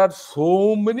 there are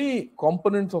so many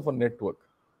components of a network.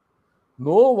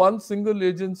 No one single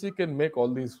agency can make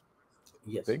all these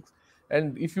Yes. things.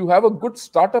 And if you have a good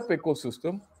startup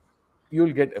ecosystem,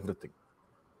 you'll get everything.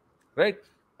 Right?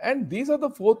 And these are the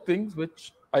four things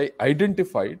which I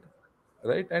identified,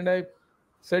 right? And I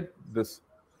said this.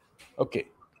 Okay.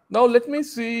 Now let me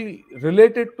see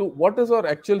related to what is our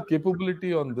actual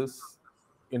capability on this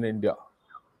in India.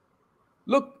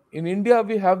 Look, in India,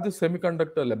 we have this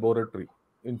semiconductor laboratory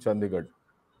in Chandigarh.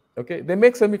 Okay, they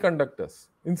make semiconductors,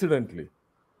 incidentally.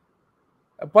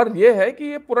 पर ये है कि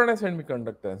ये पुराने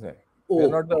semiconductors हैं. They are Oh,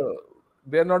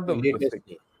 not the latest thing.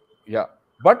 thing. Yeah,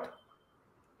 but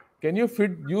can you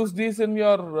use these in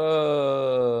your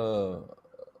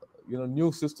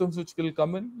new systems which will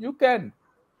come in? You can.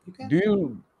 You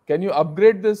can. Can you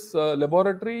upgrade this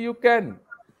laboratory? You can.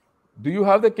 Do you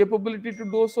have the capability to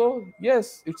do so?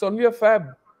 Yes, it's only a fab.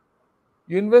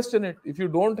 You invest in it. If you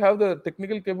don't have the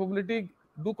technical capability,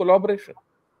 do collaboration.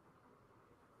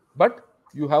 But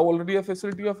you have already a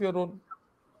facility of your own.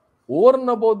 Over and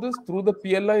above this, through the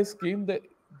PLI scheme,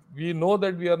 we know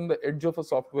that we are on the edge of a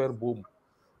software boom.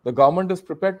 The government is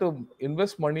prepared to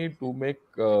invest money to make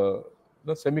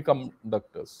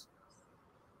semiconductors.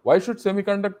 Why should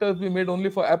semiconductors be made only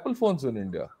for Apple phones in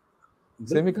India?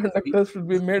 बिल्कुल. We Semiconductors should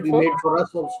be should made be for made for us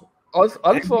also. us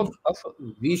And also. Us.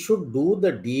 we should do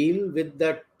the deal with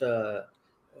that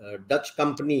Dutch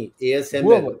company Whoever,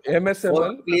 ASML for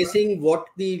MSML, placing what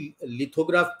the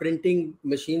lithograph printing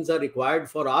machines are required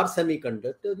for our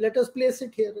semiconductors. Let us place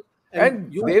it here, and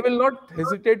and you. they will not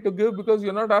hesitate to give because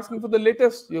you're not asking for the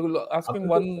latest. You're asking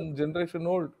one generation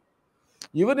old.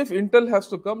 Even if Intel has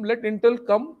to come, let Intel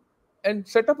come and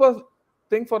set up a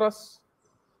thing for us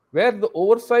where the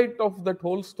oversight of that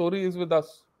whole story is with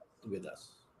us. With us.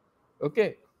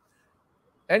 Okay.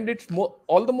 And it's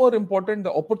all the more important.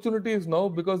 The opportunity is now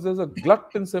because there's a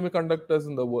glut in semiconductors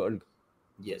in the world.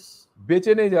 Yes.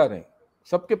 बेचे नहीं जा रहे हैं,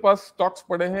 सबके पास stocks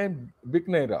पड़े हैं, बिक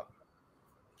नहीं रहा.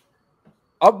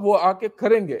 अब वो आके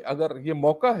करेंगे अगर ये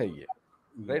मौका है ये,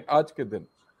 राइट? आज के दिन.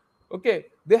 Okay,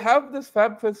 they have this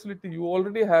fab facility. You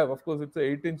already have, of course, it's a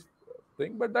 8-inch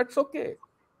thing, but that's okay.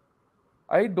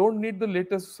 I don't need the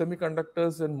latest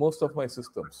semiconductors in most of my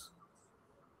systems,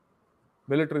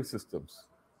 military systems.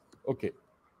 Okay,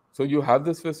 so you have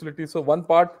this facility. So one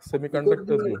part Because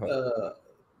semiconductors you have.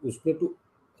 उसमें to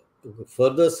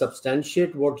further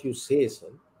substantiate what you say, sir,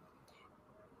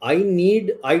 I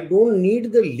don't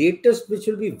need the latest which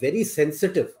will be very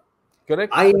sensitive.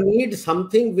 Correct? I need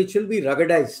something which will be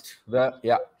ruggedized,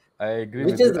 Yeah, I agree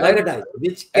which with is you. ruggedized, And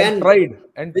which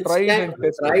tried can and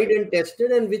tested. tried and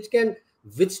tested, and which can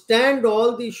withstand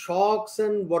all the shocks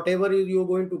and whatever you're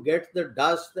going to get, the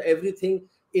dust, everything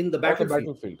in the Of the battlefield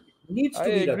battlefield. needs I to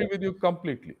be agree ruggedized. with you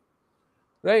completely.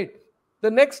 Right.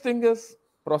 The next thing is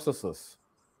processors.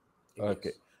 Okay.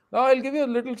 Yes. Now I'll give you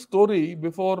a little story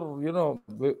before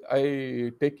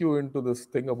I take you into this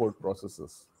thing about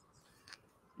processors.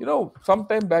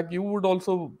 Sometime back you would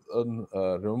also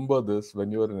remember this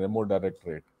when you were in MO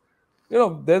directorate.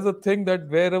 There's a thing that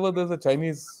wherever there's a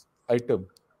Chinese item,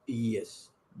 Yes.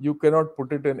 you cannot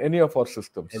put it in any of our Any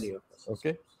systems. of the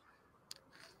Okay. systems.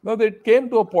 Now it came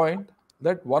to a point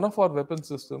that one of our weapon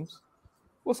systems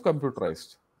was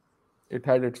computerized. It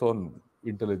had its own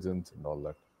intelligence and all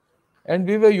that. And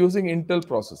we were using Intel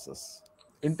processors.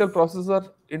 Intel processor,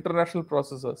 international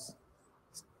processors,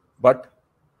 but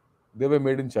they were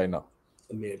made in China.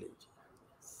 Marriage.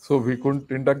 So we couldn't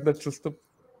induct that system.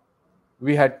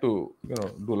 We had to,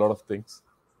 do a lot of things.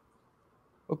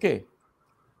 Okay.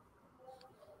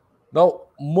 Now,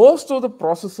 most of the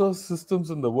processor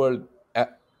systems in the world,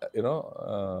 you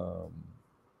know,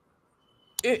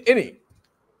 any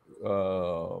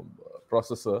uh,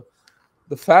 processor,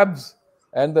 the fabs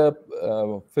and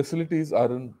the facilities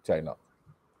are in China.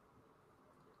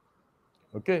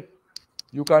 Okay,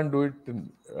 you can't do it.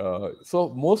 So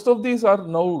most of these are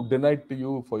now denied to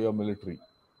you for your military.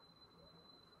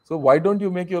 So why don't you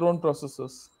make your own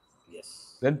processors?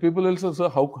 Yes. Then people will say, so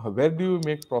where do you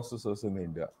make processors in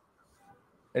India?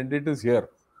 And it is here.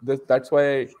 That's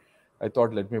why I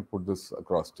thought, let me put this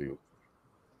across to you.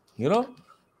 You know,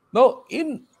 now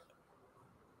in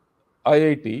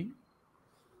IIT,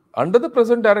 under the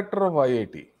present director of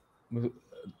IIT,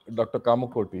 Dr.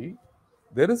 Kamakoti,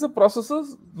 there is a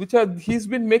processors which he's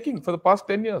been making for the past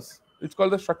 10 years. It's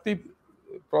called the Shakti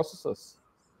processors.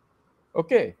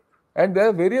 Okay. And there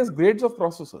are various grades of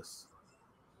processors.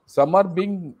 Some are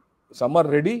some are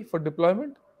ready for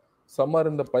deployment, some are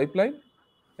in the pipeline,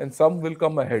 and some will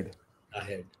come ahead.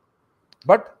 Ahead.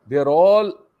 But they are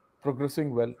all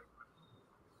progressing well.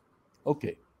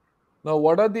 Okay. Now,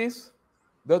 what are these?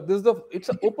 It's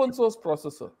an open source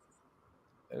processor.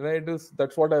 Right?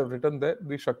 That's what I've written there.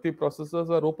 The Shakti processors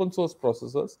are open source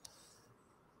processors.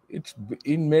 It's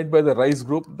made by the RISE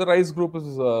group. The RISE group is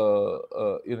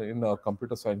in our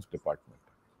computer science department.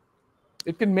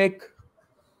 It can make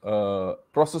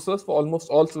processors for almost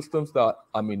all systems the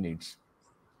army needs.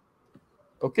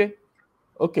 Okay.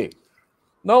 Okay.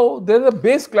 Now there's a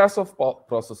base class of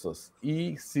processors,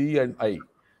 E, C, and I.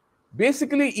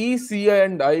 Basically, E, C,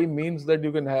 and I means that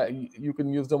you can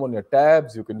use them on your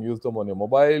tabs, you can use them on your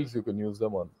mobiles, you can use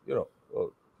them on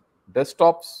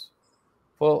desktops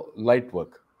for light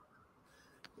work.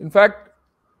 In fact,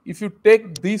 if you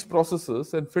take these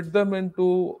processors and fit them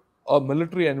into a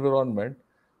military environment,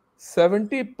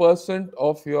 70%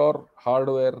 of your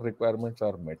hardware requirements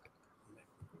are met.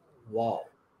 Wow.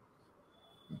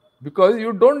 Because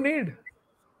you don't need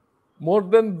more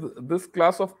than this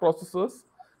class of processors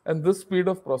and this speed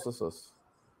of processors.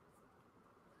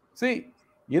 See,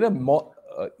 you're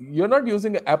not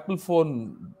using an Apple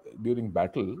phone during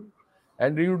battle,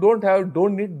 and you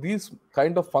don't need these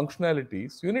kind of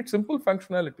functionalities. You need simple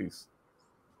functionalities.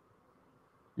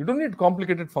 You don't need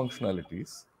complicated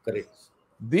functionalities. Correct.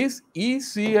 These E,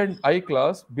 C, and I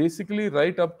class basically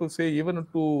right up to say even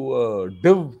to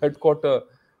div headquarter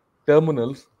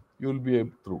terminals, you will be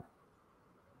able through.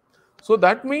 So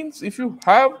that means if you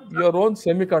have your own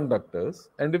semiconductors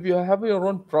and if you have your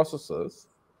own processors,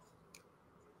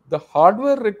 the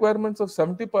hardware requirements of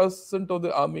 70% of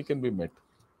the army can be met.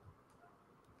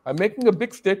 I'm making a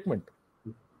big statement.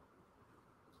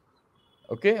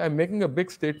 Okay, I'm making a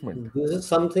big statement. This is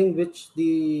something which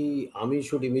the army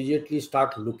should immediately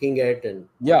start looking at and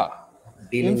Yeah. In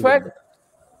dealing with fact,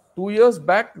 that. 2 years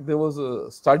back, there was a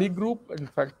study group, in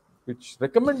fact, which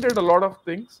recommended a lot of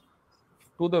things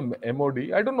to the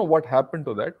MOD. I don't know what happened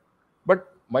to that,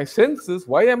 but my sense is,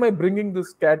 why am I bringing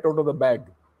this cat out of the bag?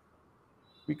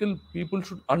 People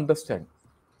should understand.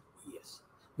 Yes.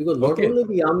 Because not Okay. only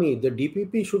the army, the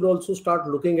DPP should also start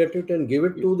looking at it and give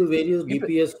it to the various It,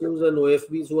 DPSUs and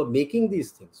OFBs who are making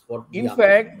these things for the in army.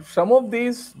 fact, some of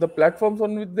the platforms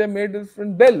on which they made is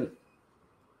from Dell.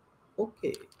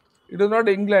 Okay. It is not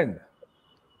England.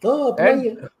 हाँ अपना ही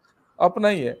And है. अपना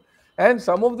ही है. And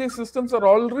some of these systems are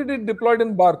already deployed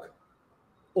in Bark.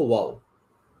 Oh wow.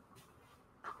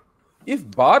 If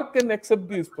Bark can accept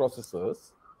these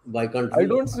processors, Why can't I we?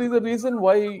 don't see the reason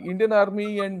why Indian Army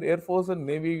and Air Force and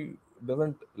Navy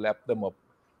doesn't lap them up.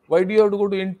 Why do you have to go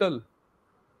to Intel?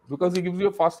 Because he gives you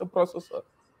a faster processor.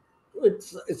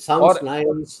 It sounds Or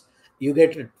nice. You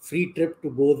get a free trip to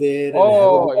go there and have a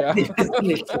oh look at yeah, the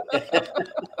installation.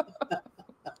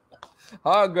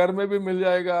 हाँ घर में भी मिल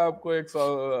जाएगा आपको एक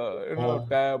हाँ,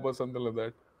 tab or something like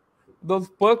that. Those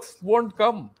perks won't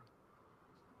come,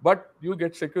 but you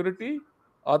get security,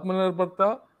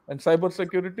 Atmanirbharta, and cyber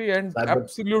security, and cyber.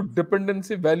 absolute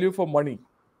dependency value for money.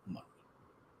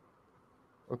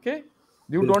 Okay,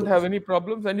 you don't बिल्कुल. have any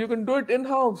problems, and you can do it in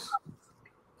house.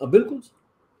 बिल्कुल.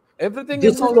 Everything in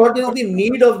This is house what is without the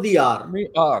need of the hour. me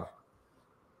are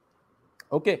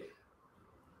okay,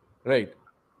 right.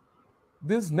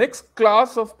 This next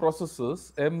class of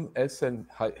processors, M, S, and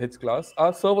H class,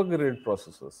 are server grade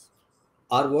processors.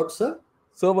 Or what, sir?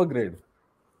 Server grade.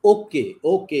 Okay,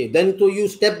 okay. Then so you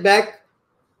step back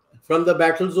from the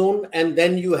battle zone and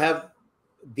then you have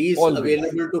these Always.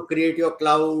 available to create your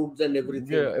clouds and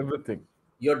everything, Yeah, everything.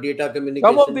 your data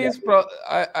Some of communication.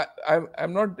 these,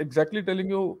 I'm not exactly telling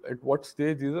you at what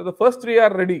stage these are. The first three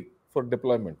are ready for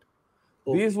deployment.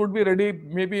 These Okay. would be ready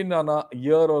maybe in a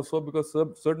year or so because a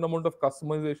certain amount of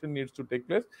customization needs to take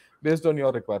place based on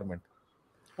your requirement.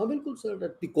 हाँ बिल्कुल sir.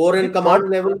 The core The and third, command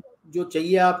level जो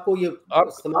चाहिए आपको ये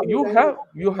इस्तेमाल हो जाएंगे.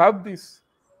 you have this,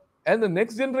 and the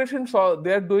next generation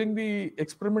they are doing the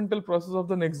experimental process of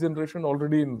the next generation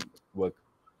already in work.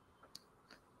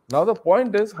 Now the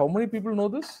point is, how many people know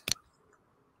this?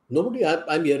 Nobody.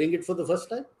 I'm hearing it for the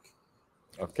first time.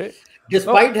 Okay. Now,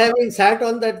 Despite having sat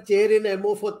on that chair in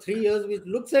MO for 3 years, which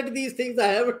looks at these things, I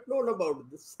haven't known about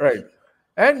this. right.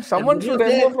 And And someone when you should MO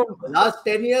say from, last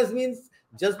 10 years means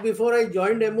just before I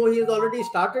joined MO, he has already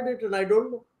started it and I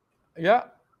don't know. yeah.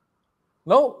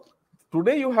 Now,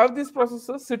 today you have these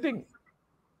processors sitting.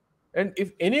 And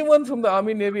if anyone from the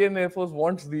Army, Navy, and Air Force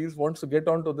wants to get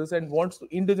onto this and wants to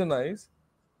indigenize,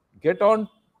 get on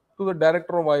to the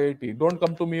director of IIT. Don't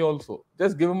come to me also.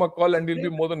 Just give him a call and he'll be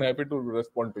more than happy to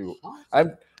respond to you. Huh?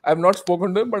 I've not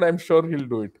spoken to him, but I'm sure he'll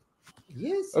do it.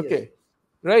 Yes, yes. Okay.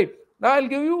 Right. Now I'll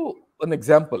give you an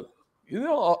example. You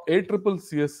know,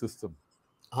 ACCCS system.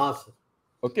 Sir.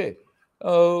 Okay.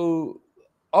 Uh,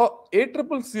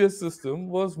 ACCCS system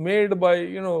was made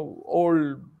by,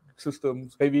 old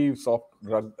systems, heavy soft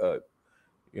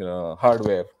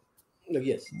hardware.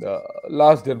 Yes. The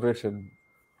last generation,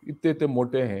 इतने इतने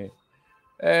मोटे हैं,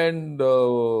 and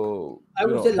I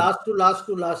would say last last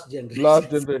generation.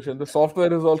 generation, the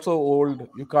software is also old.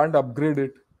 You can't upgrade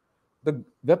it. The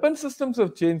weapon systems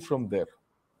have changed from there.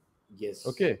 Yes.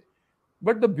 Okay,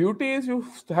 but the beauty is you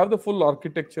have the full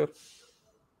architecture.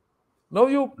 Now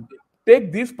you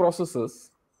take these processes,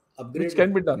 which Upgrade can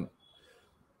it. be done.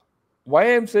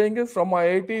 Why I'm saying is from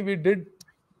IIT we did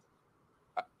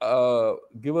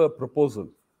give a proposal.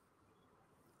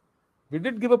 We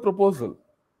did give a proposal,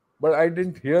 but I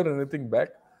didn't hear anything back.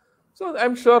 So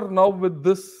I'm sure now with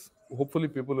this, hopefully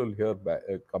people will hear back,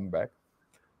 come back,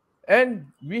 and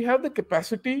we have the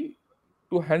capacity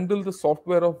to handle the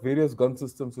software of various gun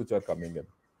systems which are coming in,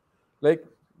 like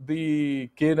the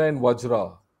K9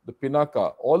 Vajra, the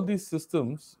Pinaka. All these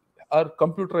systems are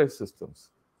computerized systems.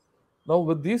 Now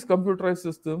with these computerized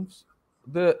systems,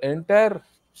 the entire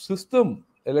system,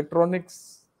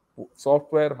 electronics,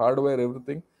 software, hardware,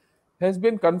 everything has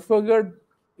been configured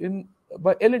in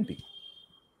by L&T.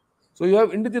 So you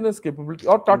have indigenous capability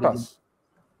or Indigenous.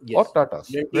 Yes.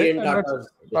 Plenty right? and And that's Tata's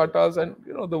there. Tatas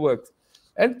and the works,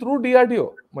 and through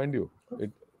DRDO, mind you,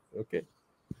 okay.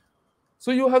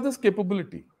 So you have this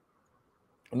capability.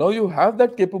 Now you have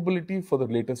that capability for the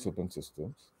latest weapon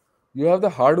systems. You have the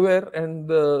hardware and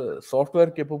the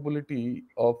software capability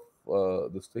of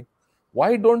this thing.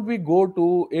 Why don't we go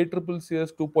to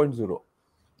ACCCS 2.0,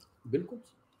 Bilkul.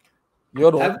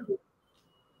 your own? Have to.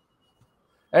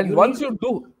 And You need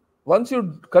to. once you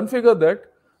configure that,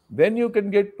 then you can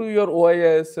get to your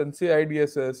OIS and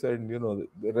CIDSS and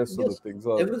the rest of the Yes. things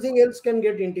are Everything else can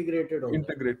get integrated on that.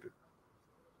 integrated.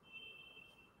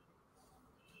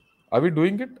 Are we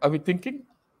doing it? Are we thinking?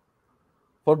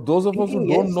 For those of us who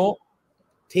Thinking, don't yes. know,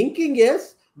 Thinking,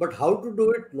 yes. But how to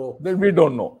do it? No. then we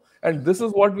don't know. And this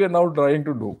is what we are now trying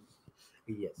to do.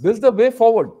 Yes. This is the way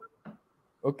forward.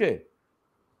 Okay.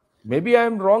 Maybe I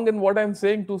am wrong in what I'm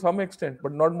saying to some extent,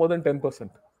 but not more than 10%.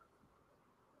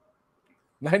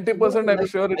 No, 90%, I'm like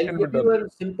sure it I'll can be give you done. a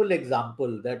simple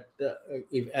example that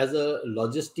if, as a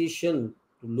logistician,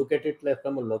 to look at it like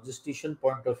from a logistician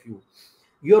point of view,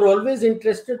 you're always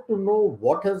interested to know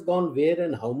what has gone where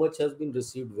and how much has been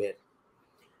received where.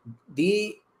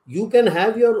 The You can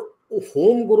have your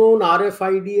homegrown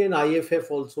RFID and IFF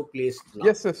also placed now,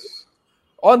 Yes, yes.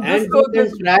 On this, and though, you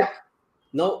can track.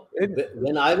 Now, in,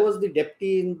 when I was the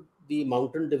deputy in the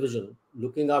mountain division,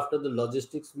 looking after the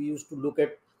logistics, we used to look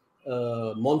at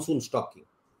monsoon stocking.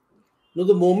 Now,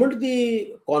 the moment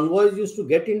the convoys used to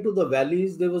get into the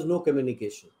valleys, there was no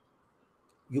communication.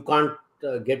 You can't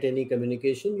get any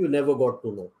communication. You never got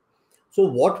to know. So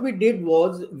what we did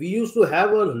was we used to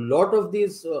have a lot of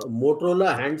these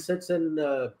Motorola handsets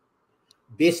and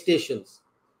base stations.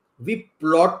 We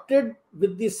plotted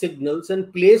with the signals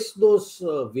and placed those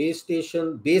base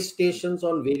stations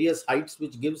on various heights,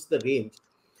 which gives the range.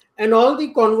 And all the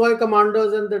convoy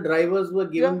commanders and the drivers were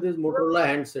yeah, given these Motorola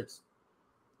handsets.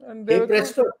 and they Hey were through.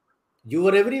 presto, you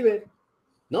were everywhere.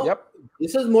 Now, Yep.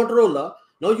 this is Motorola.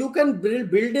 Now you can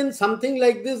build in something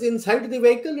like this inside the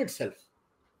vehicle itself.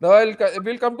 Now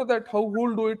we'll come to that. How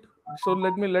who'll do it? So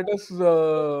let us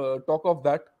talk of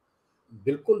that.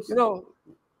 Bilkul, You sir. know,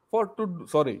 for to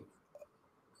sorry,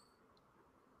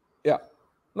 yeah.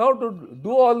 Now to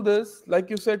do all this, like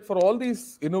you said, for all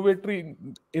these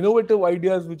innovative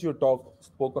ideas which you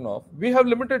spoken of, we have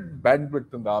limited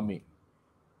bandwidth in the army.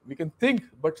 We can think,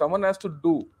 but someone has to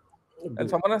do, and Do.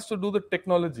 someone has to do the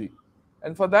technology,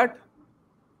 and for that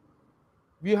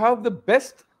we have the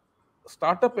best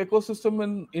startup ecosystem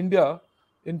in India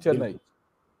in Chennai.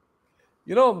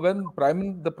 Bilkul.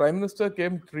 When the prime minister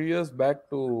came 3 years back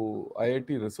to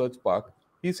IIT Research Park,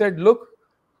 he said, "Look,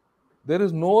 there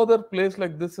is no other place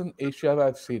like this in Asia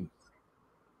I've seen.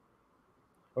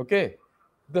 Okay,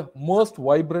 the most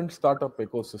vibrant startup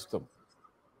ecosystem.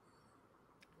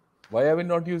 Why are we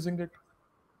not using it?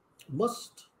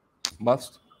 Must.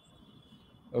 Must.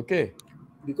 Okay.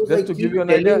 Because I Just to give you keep an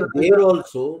idea, telling there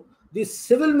also, the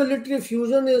civil military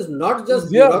fusion is not is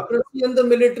just here. bureaucracy and the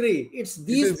military, it's It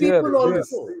these is here. people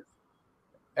This. also.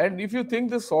 And if you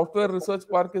think this software research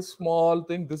park is small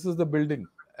thing, this is the building.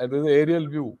 And there's an aerial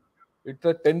view. It's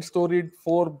a 10-storied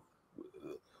four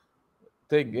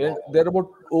thing. Yeah. Wow. There are about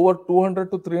over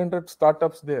 200 to 300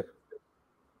 startups there.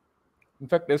 In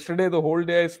fact, yesterday the whole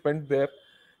day I spent there,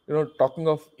 talking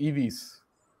of EVs,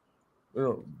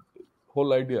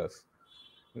 whole ideas,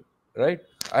 right?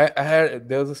 I had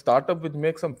There's a startup which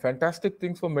makes some fantastic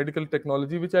things for medical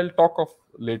technology, which I'll talk of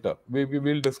later. We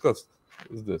will discuss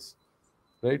is this,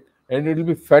 right? And it will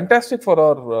be fantastic for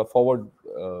our forward,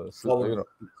 Forward.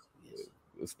 Yes.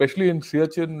 especially in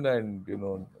Siachen and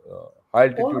high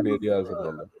All altitude those areas and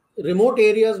all that. remote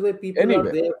areas where people are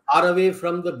Anyway, there, far away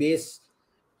from the base,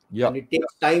 yeah, and it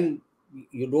takes time.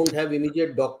 You don't have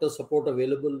immediate doctor support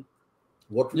available.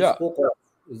 What we yeah. spoke of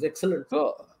is excellent.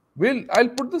 So I'll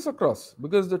put this across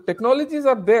because the technologies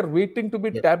are there waiting to be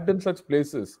Yes. tapped in such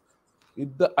places.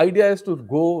 The idea is to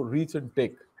go, reach, and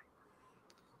take.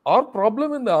 Our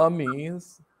problem in the army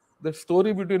is the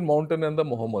story between mountain and the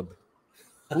Muhammad.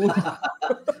 Who,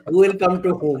 Who will come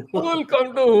to whom? who will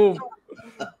come to whom?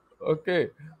 Okay,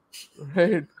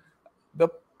 right. The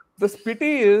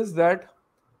pity is that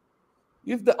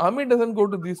if the army doesn't go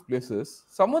to these places,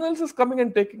 someone else is coming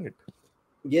and taking it.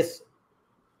 Yes.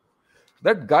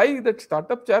 That guy, that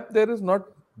startup chap, there is not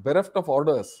bereft of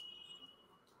orders.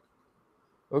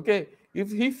 Okay,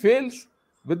 if he fails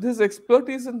with his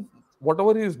expertise in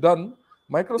whatever he's done, You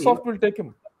know, Microsoft will take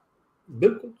him.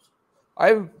 bilkul.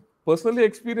 I've personally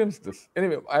experienced this.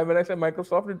 Anyway, when I say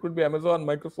Microsoft, it could be Amazon,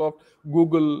 Microsoft,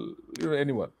 Google,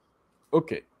 anyone.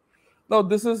 Okay. Now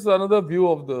this is another view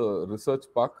of the research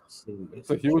park. Same It's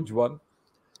a basic. huge one,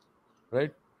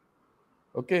 right?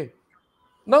 Okay.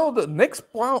 Now the next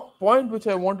point which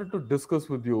I wanted to discuss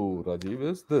with you, Rajiv,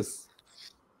 is this.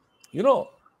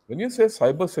 When you say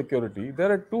cyber security,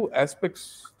 there are two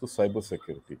aspects to cyber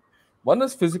security. One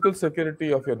is physical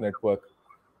security of your network,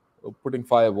 putting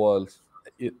firewalls,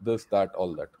 this, that,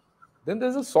 all that. Then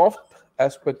there's a soft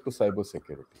aspect to cyber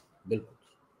security. Bilkul.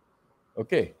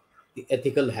 Okay, The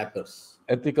ethical hackers.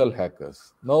 ethical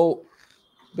hackers. Now,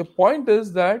 the point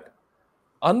is that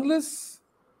unless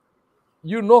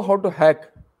you know how to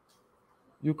hack,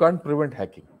 you can't prevent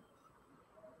hacking.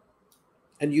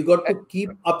 And you got to keep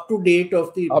up to date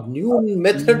of the Up new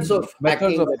methods of methods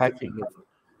hacking of that are hacking, coming.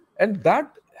 and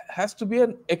that has to be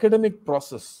an academic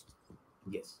process.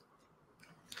 Yes.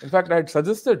 In fact, I had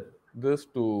suggested this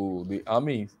to the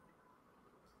army,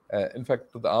 in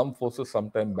fact, to the armed forces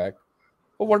sometime back.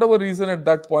 For whatever reason, at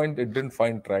that point, it didn't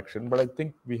find traction, but I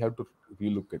think we have to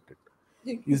relook at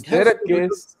it. Is It there has a to, case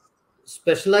because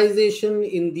specialization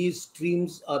in these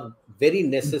streams are very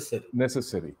necessary.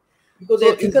 necessary? Because So,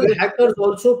 is ethical there hackers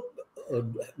also uh,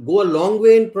 go a long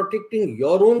way in protecting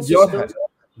your own your systems,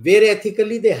 where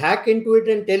ethically they hack into it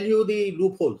and tell you the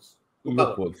loopholes to cover.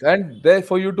 loopholes and there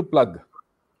for you to plug,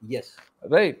 Yes.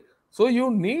 right? So, you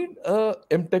need a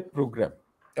MTech program.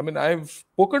 I mean, I've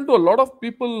spoken to a lot of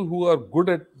people who are good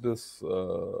at this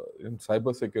in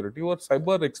cyber security, who are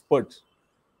cyber experts.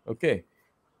 Okay,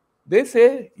 they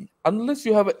say unless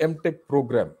you have a MTech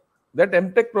program, that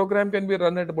MTech program can be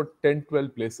run at about 10,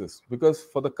 12 places because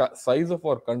for the size of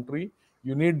our country,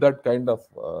 you need that kind of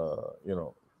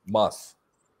mass.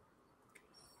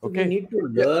 So we Okay. need to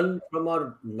Yeah. learn from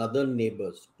our northern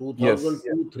neighbors. Yes.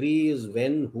 2002-3 is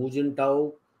when Hu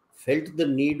Jintao felt the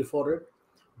need for it,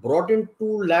 brought in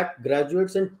 2 lakh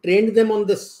graduates and trained them on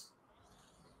this,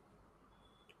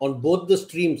 on both the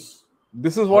streams.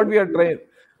 This is How what we are to, trying.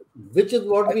 which is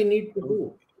what we need to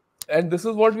do. And this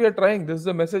is what we are trying. This is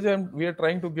the message we are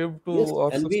trying to give Yes, to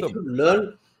our and we system. should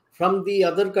learn from the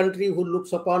other country who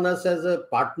looks upon us as a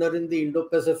partner in the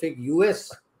Indo-Pacific,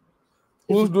 US.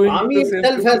 If Who's doing army the same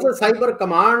itself thing? has a cyber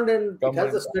command and it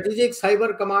has a Command. strategic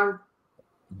cyber command,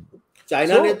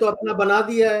 China ने So, तो अपना बना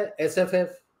दिया है SFF,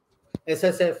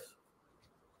 SSF,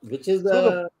 which is so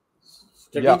the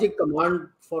the yeah. strategic command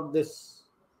for this.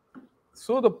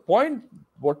 So the point,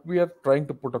 what we are trying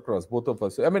to put across, both of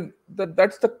us, I mean,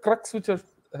 that's the crux which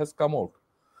has come out,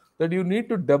 that you need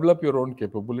to develop your own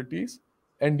capabilities,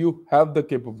 and you have the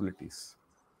capabilities.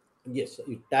 Yes,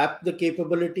 you tap the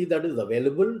capability that is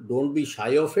available. Don't be shy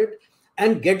of it,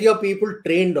 and get your people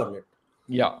trained on it.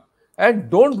 Yeah.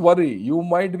 And don't worry, you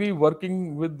might be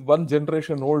working with one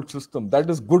generation old system. That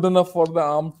is good enough for the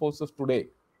armed forces today.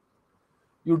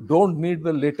 You don't need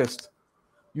the latest.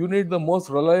 You need the most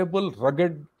reliable,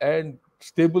 rugged, and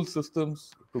stable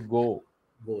systems to go.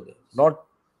 Go there. Not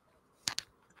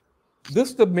This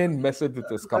is the main message that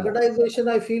has come out. Ruggedization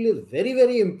I feel is very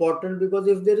very important, because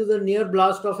if there is a near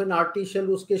blast of an RT shell,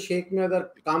 उसके shake में अगर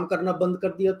काम करना बंद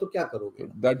कर दिया तो क्या करोगे?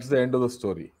 That's the end of the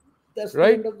story, That's the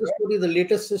right? end of the story. The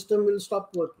latest system will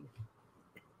stop working.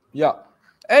 Yeah,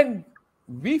 and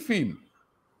we feel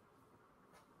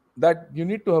that you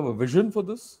need to have a vision for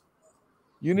this.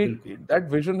 You बिल्कुल. need that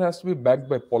vision has to be backed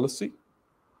by policy.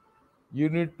 You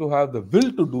need to have the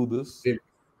will to do this,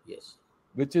 Yes.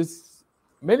 which is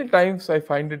many times I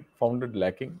find it found it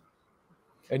lacking,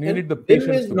 and you And need the will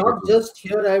patience is to get not to it. just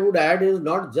here, I would add, is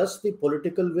not just the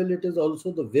political will, it is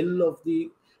also the will of the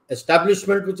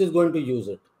establishment which is going to use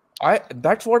it.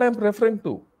 That's what I'm referring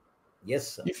to. Yes,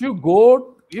 sir.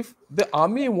 If the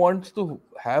army wants to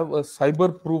have a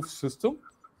cyber-proof system,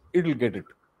 it will get it.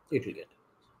 It will get it.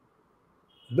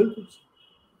 बिल्कुल.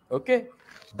 Okay,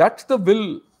 that's the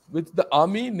will which the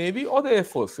army, navy, or the air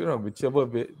force, whichever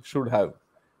way should have,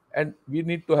 and we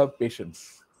need to have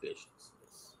patience Patience.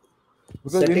 Yes.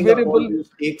 because Setting up all this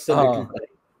takes a little uh,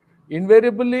 time.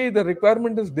 invariably the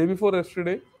requirement is day before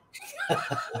yesterday,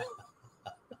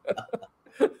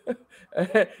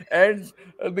 and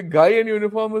the guy in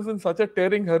uniform is in such a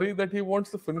tearing hurry that he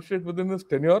wants to finish it within his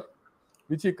tenure,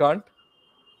 which he can't.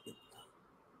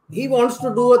 He wants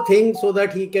to do a thing so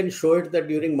that he can show it that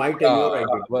during my tenure I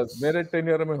did बस this. मेरे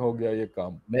tenure में हो गया ये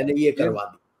काम. मैंने ये ये करवा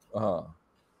दी. हाँ.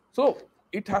 So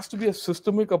it has to be a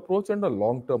systemic approach and a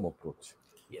long-term approach.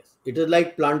 Yes. It is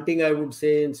like planting, I would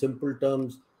say in simple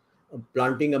terms,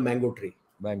 planting a mango tree.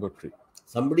 Mango tree.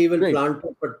 Somebody will Great. plant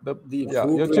it, but the Yeah,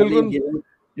 fruit your will be children, given.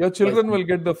 your children Yes. will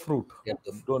get the fruit. Get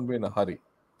the fruit. Don't be in a hurry,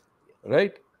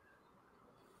 right?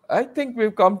 I think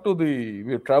we've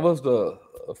traversed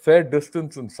a fair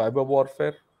distance in cyber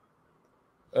warfare.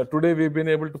 Today we've been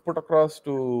able to put across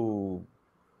to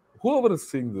whoever is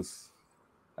seeing this,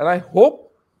 and I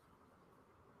hope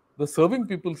the serving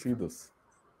people see this.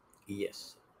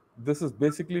 Yes. This is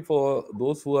basically for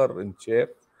those who are in chair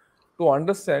to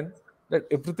understand that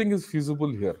everything is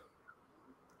feasible here,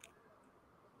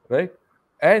 right?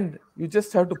 And you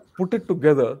just have to put it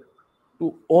together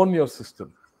to own your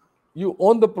system. You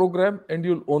own the program and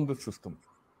you'll own the system,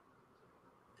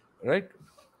 right?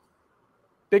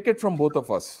 Take it from both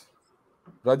of us.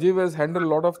 Rajiv has handled a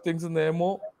lot of things in the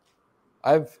MO.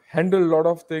 I've handled a lot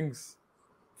of things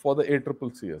for the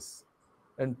ACCCS.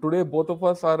 And today both of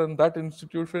us are in that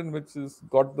institution which is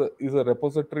a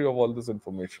repository of all this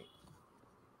information.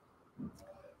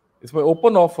 It's my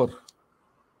open offer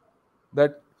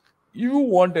that you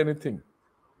want anything,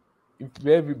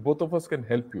 where both of us can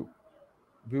help you,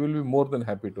 we will be more than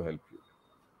happy to help you.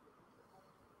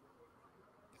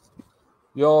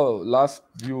 Your last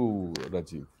view,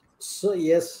 Rajiv. So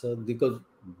yes, because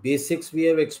basics we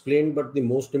have explained, but the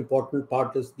most important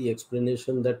part is the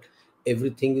explanation that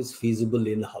everything is feasible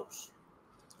in-house,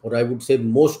 or I would say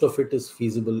most of it is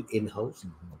feasible in-house.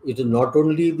 It is not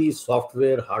only the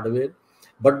software, hardware,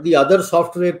 but the other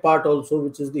software part also,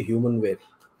 which is the humanware.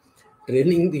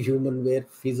 Training the humanware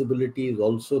feasibility is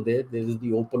also there. There is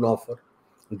the open offer.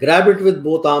 Grab it with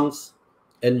both arms,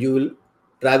 and you will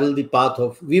travel the path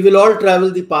of. We will all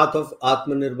travel the path of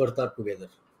Atmanirbharta together.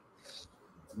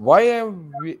 Why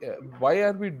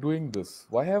are we doing this?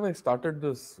 Why have I started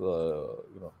this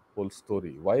whole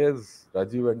story? Why has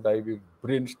Rajiv and I we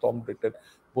brainstormed it and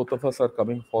both of us are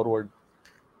coming forward?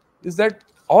 Is that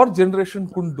our generation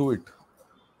couldn't do it?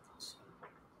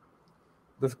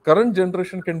 The current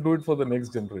generation can do it for the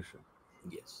next generation,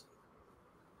 Yes.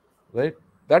 right?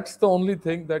 That's the only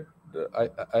thing that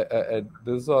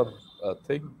this is our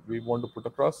thing we want to put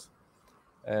across.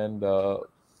 And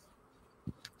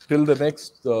till the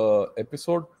next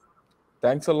episode,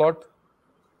 thanks a lot.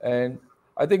 And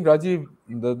I think, Rajiv,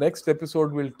 the next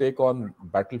episode will take on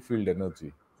battlefield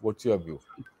energy. What's your view?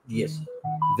 Yes.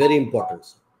 Very important.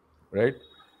 Sir. Right?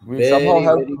 We somehow Very,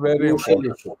 have very very crucial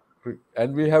important, issue.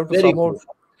 and Very crucial.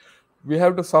 we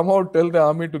have to somehow tell the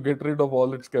army to get rid of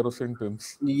all its kerosene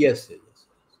tins, Yes. Yes.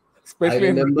 I especially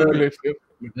in winter remember glacier.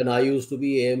 when I used to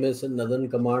be AMS in Northern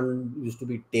Command, used to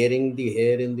be tearing the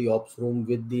hair in the ops room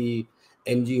with the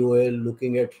MGOL,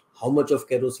 looking at how much of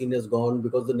kerosene has gone,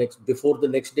 because before the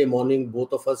next day morning,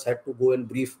 both of us had to go and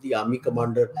brief the army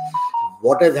commander.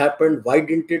 What has happened? Why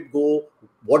didn't it go?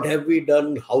 What have we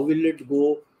done? How will it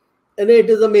go? And it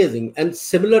is amazing. And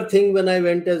similar thing when I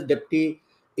went as deputy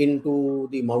into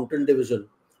the mountain division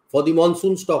for the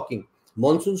monsoon stocking.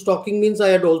 Monsoon stocking means I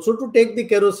had also to take the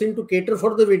kerosene to cater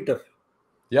for the winter.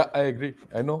 Yeah, I agree.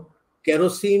 I know.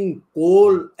 Kerosene,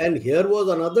 coal, and here was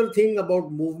another thing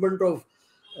about movement of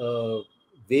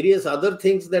various other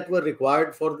things that were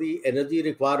required for the energy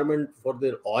requirement for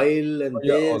the oil and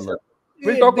Yeah, all this. that.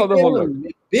 We'll it talk of the became whole a lot.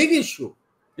 big issue.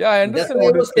 Yeah, I That's understand why I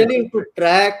what you're was saying. telling to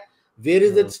track where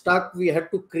is it Uh, stuck. We had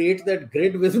to create that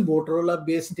grid with Motorola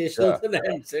base stations yeah, and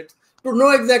handsets to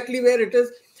know exactly where it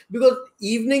is. Because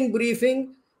evening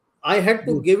briefing, I had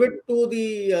to give it to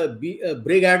the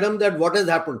Brig Adam that what has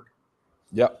happened,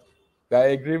 yeah, I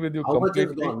agree with you how much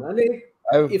has completely. gone. And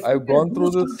if we I've can gone do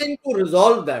through this. something to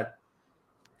resolve that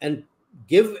and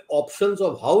give options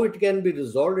of how it can be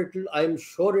resolved, I'm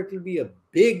sure it will be a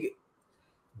big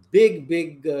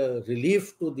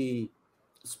relief to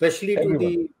especially to Everyone.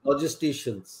 the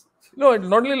logisticians. No,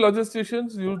 not only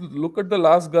logisticians. You look at the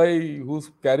last guy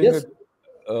who's carrying a Yes,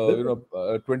 बिल्कुल.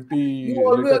 You 20-liter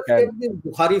always get can. the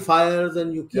Bukhari fires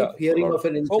and you Yeah, keep so a hearing lot of of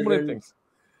an so many incident. things,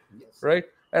 Yes. right?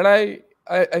 And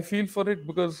I feel for it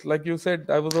because, like you said,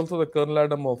 I was also the Colonel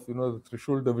Adam of the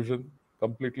Trishul division,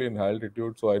 completely in high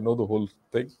altitude, so I know the whole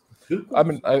thing. I बिल्कुल.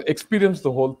 mean, I experienced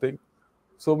the whole thing.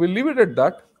 So we'll leave it at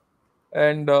that.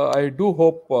 And I do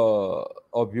hope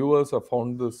our viewers have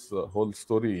found this whole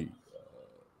story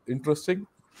interesting.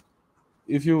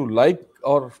 If you like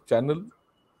our channel,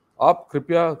 आप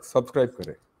कृपया subscribe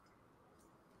करें.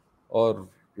 Or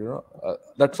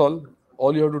that's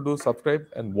all you have to do is subscribe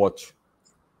and watch.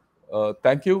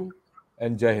 Thank you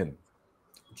and Jai Hind.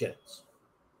 Yes.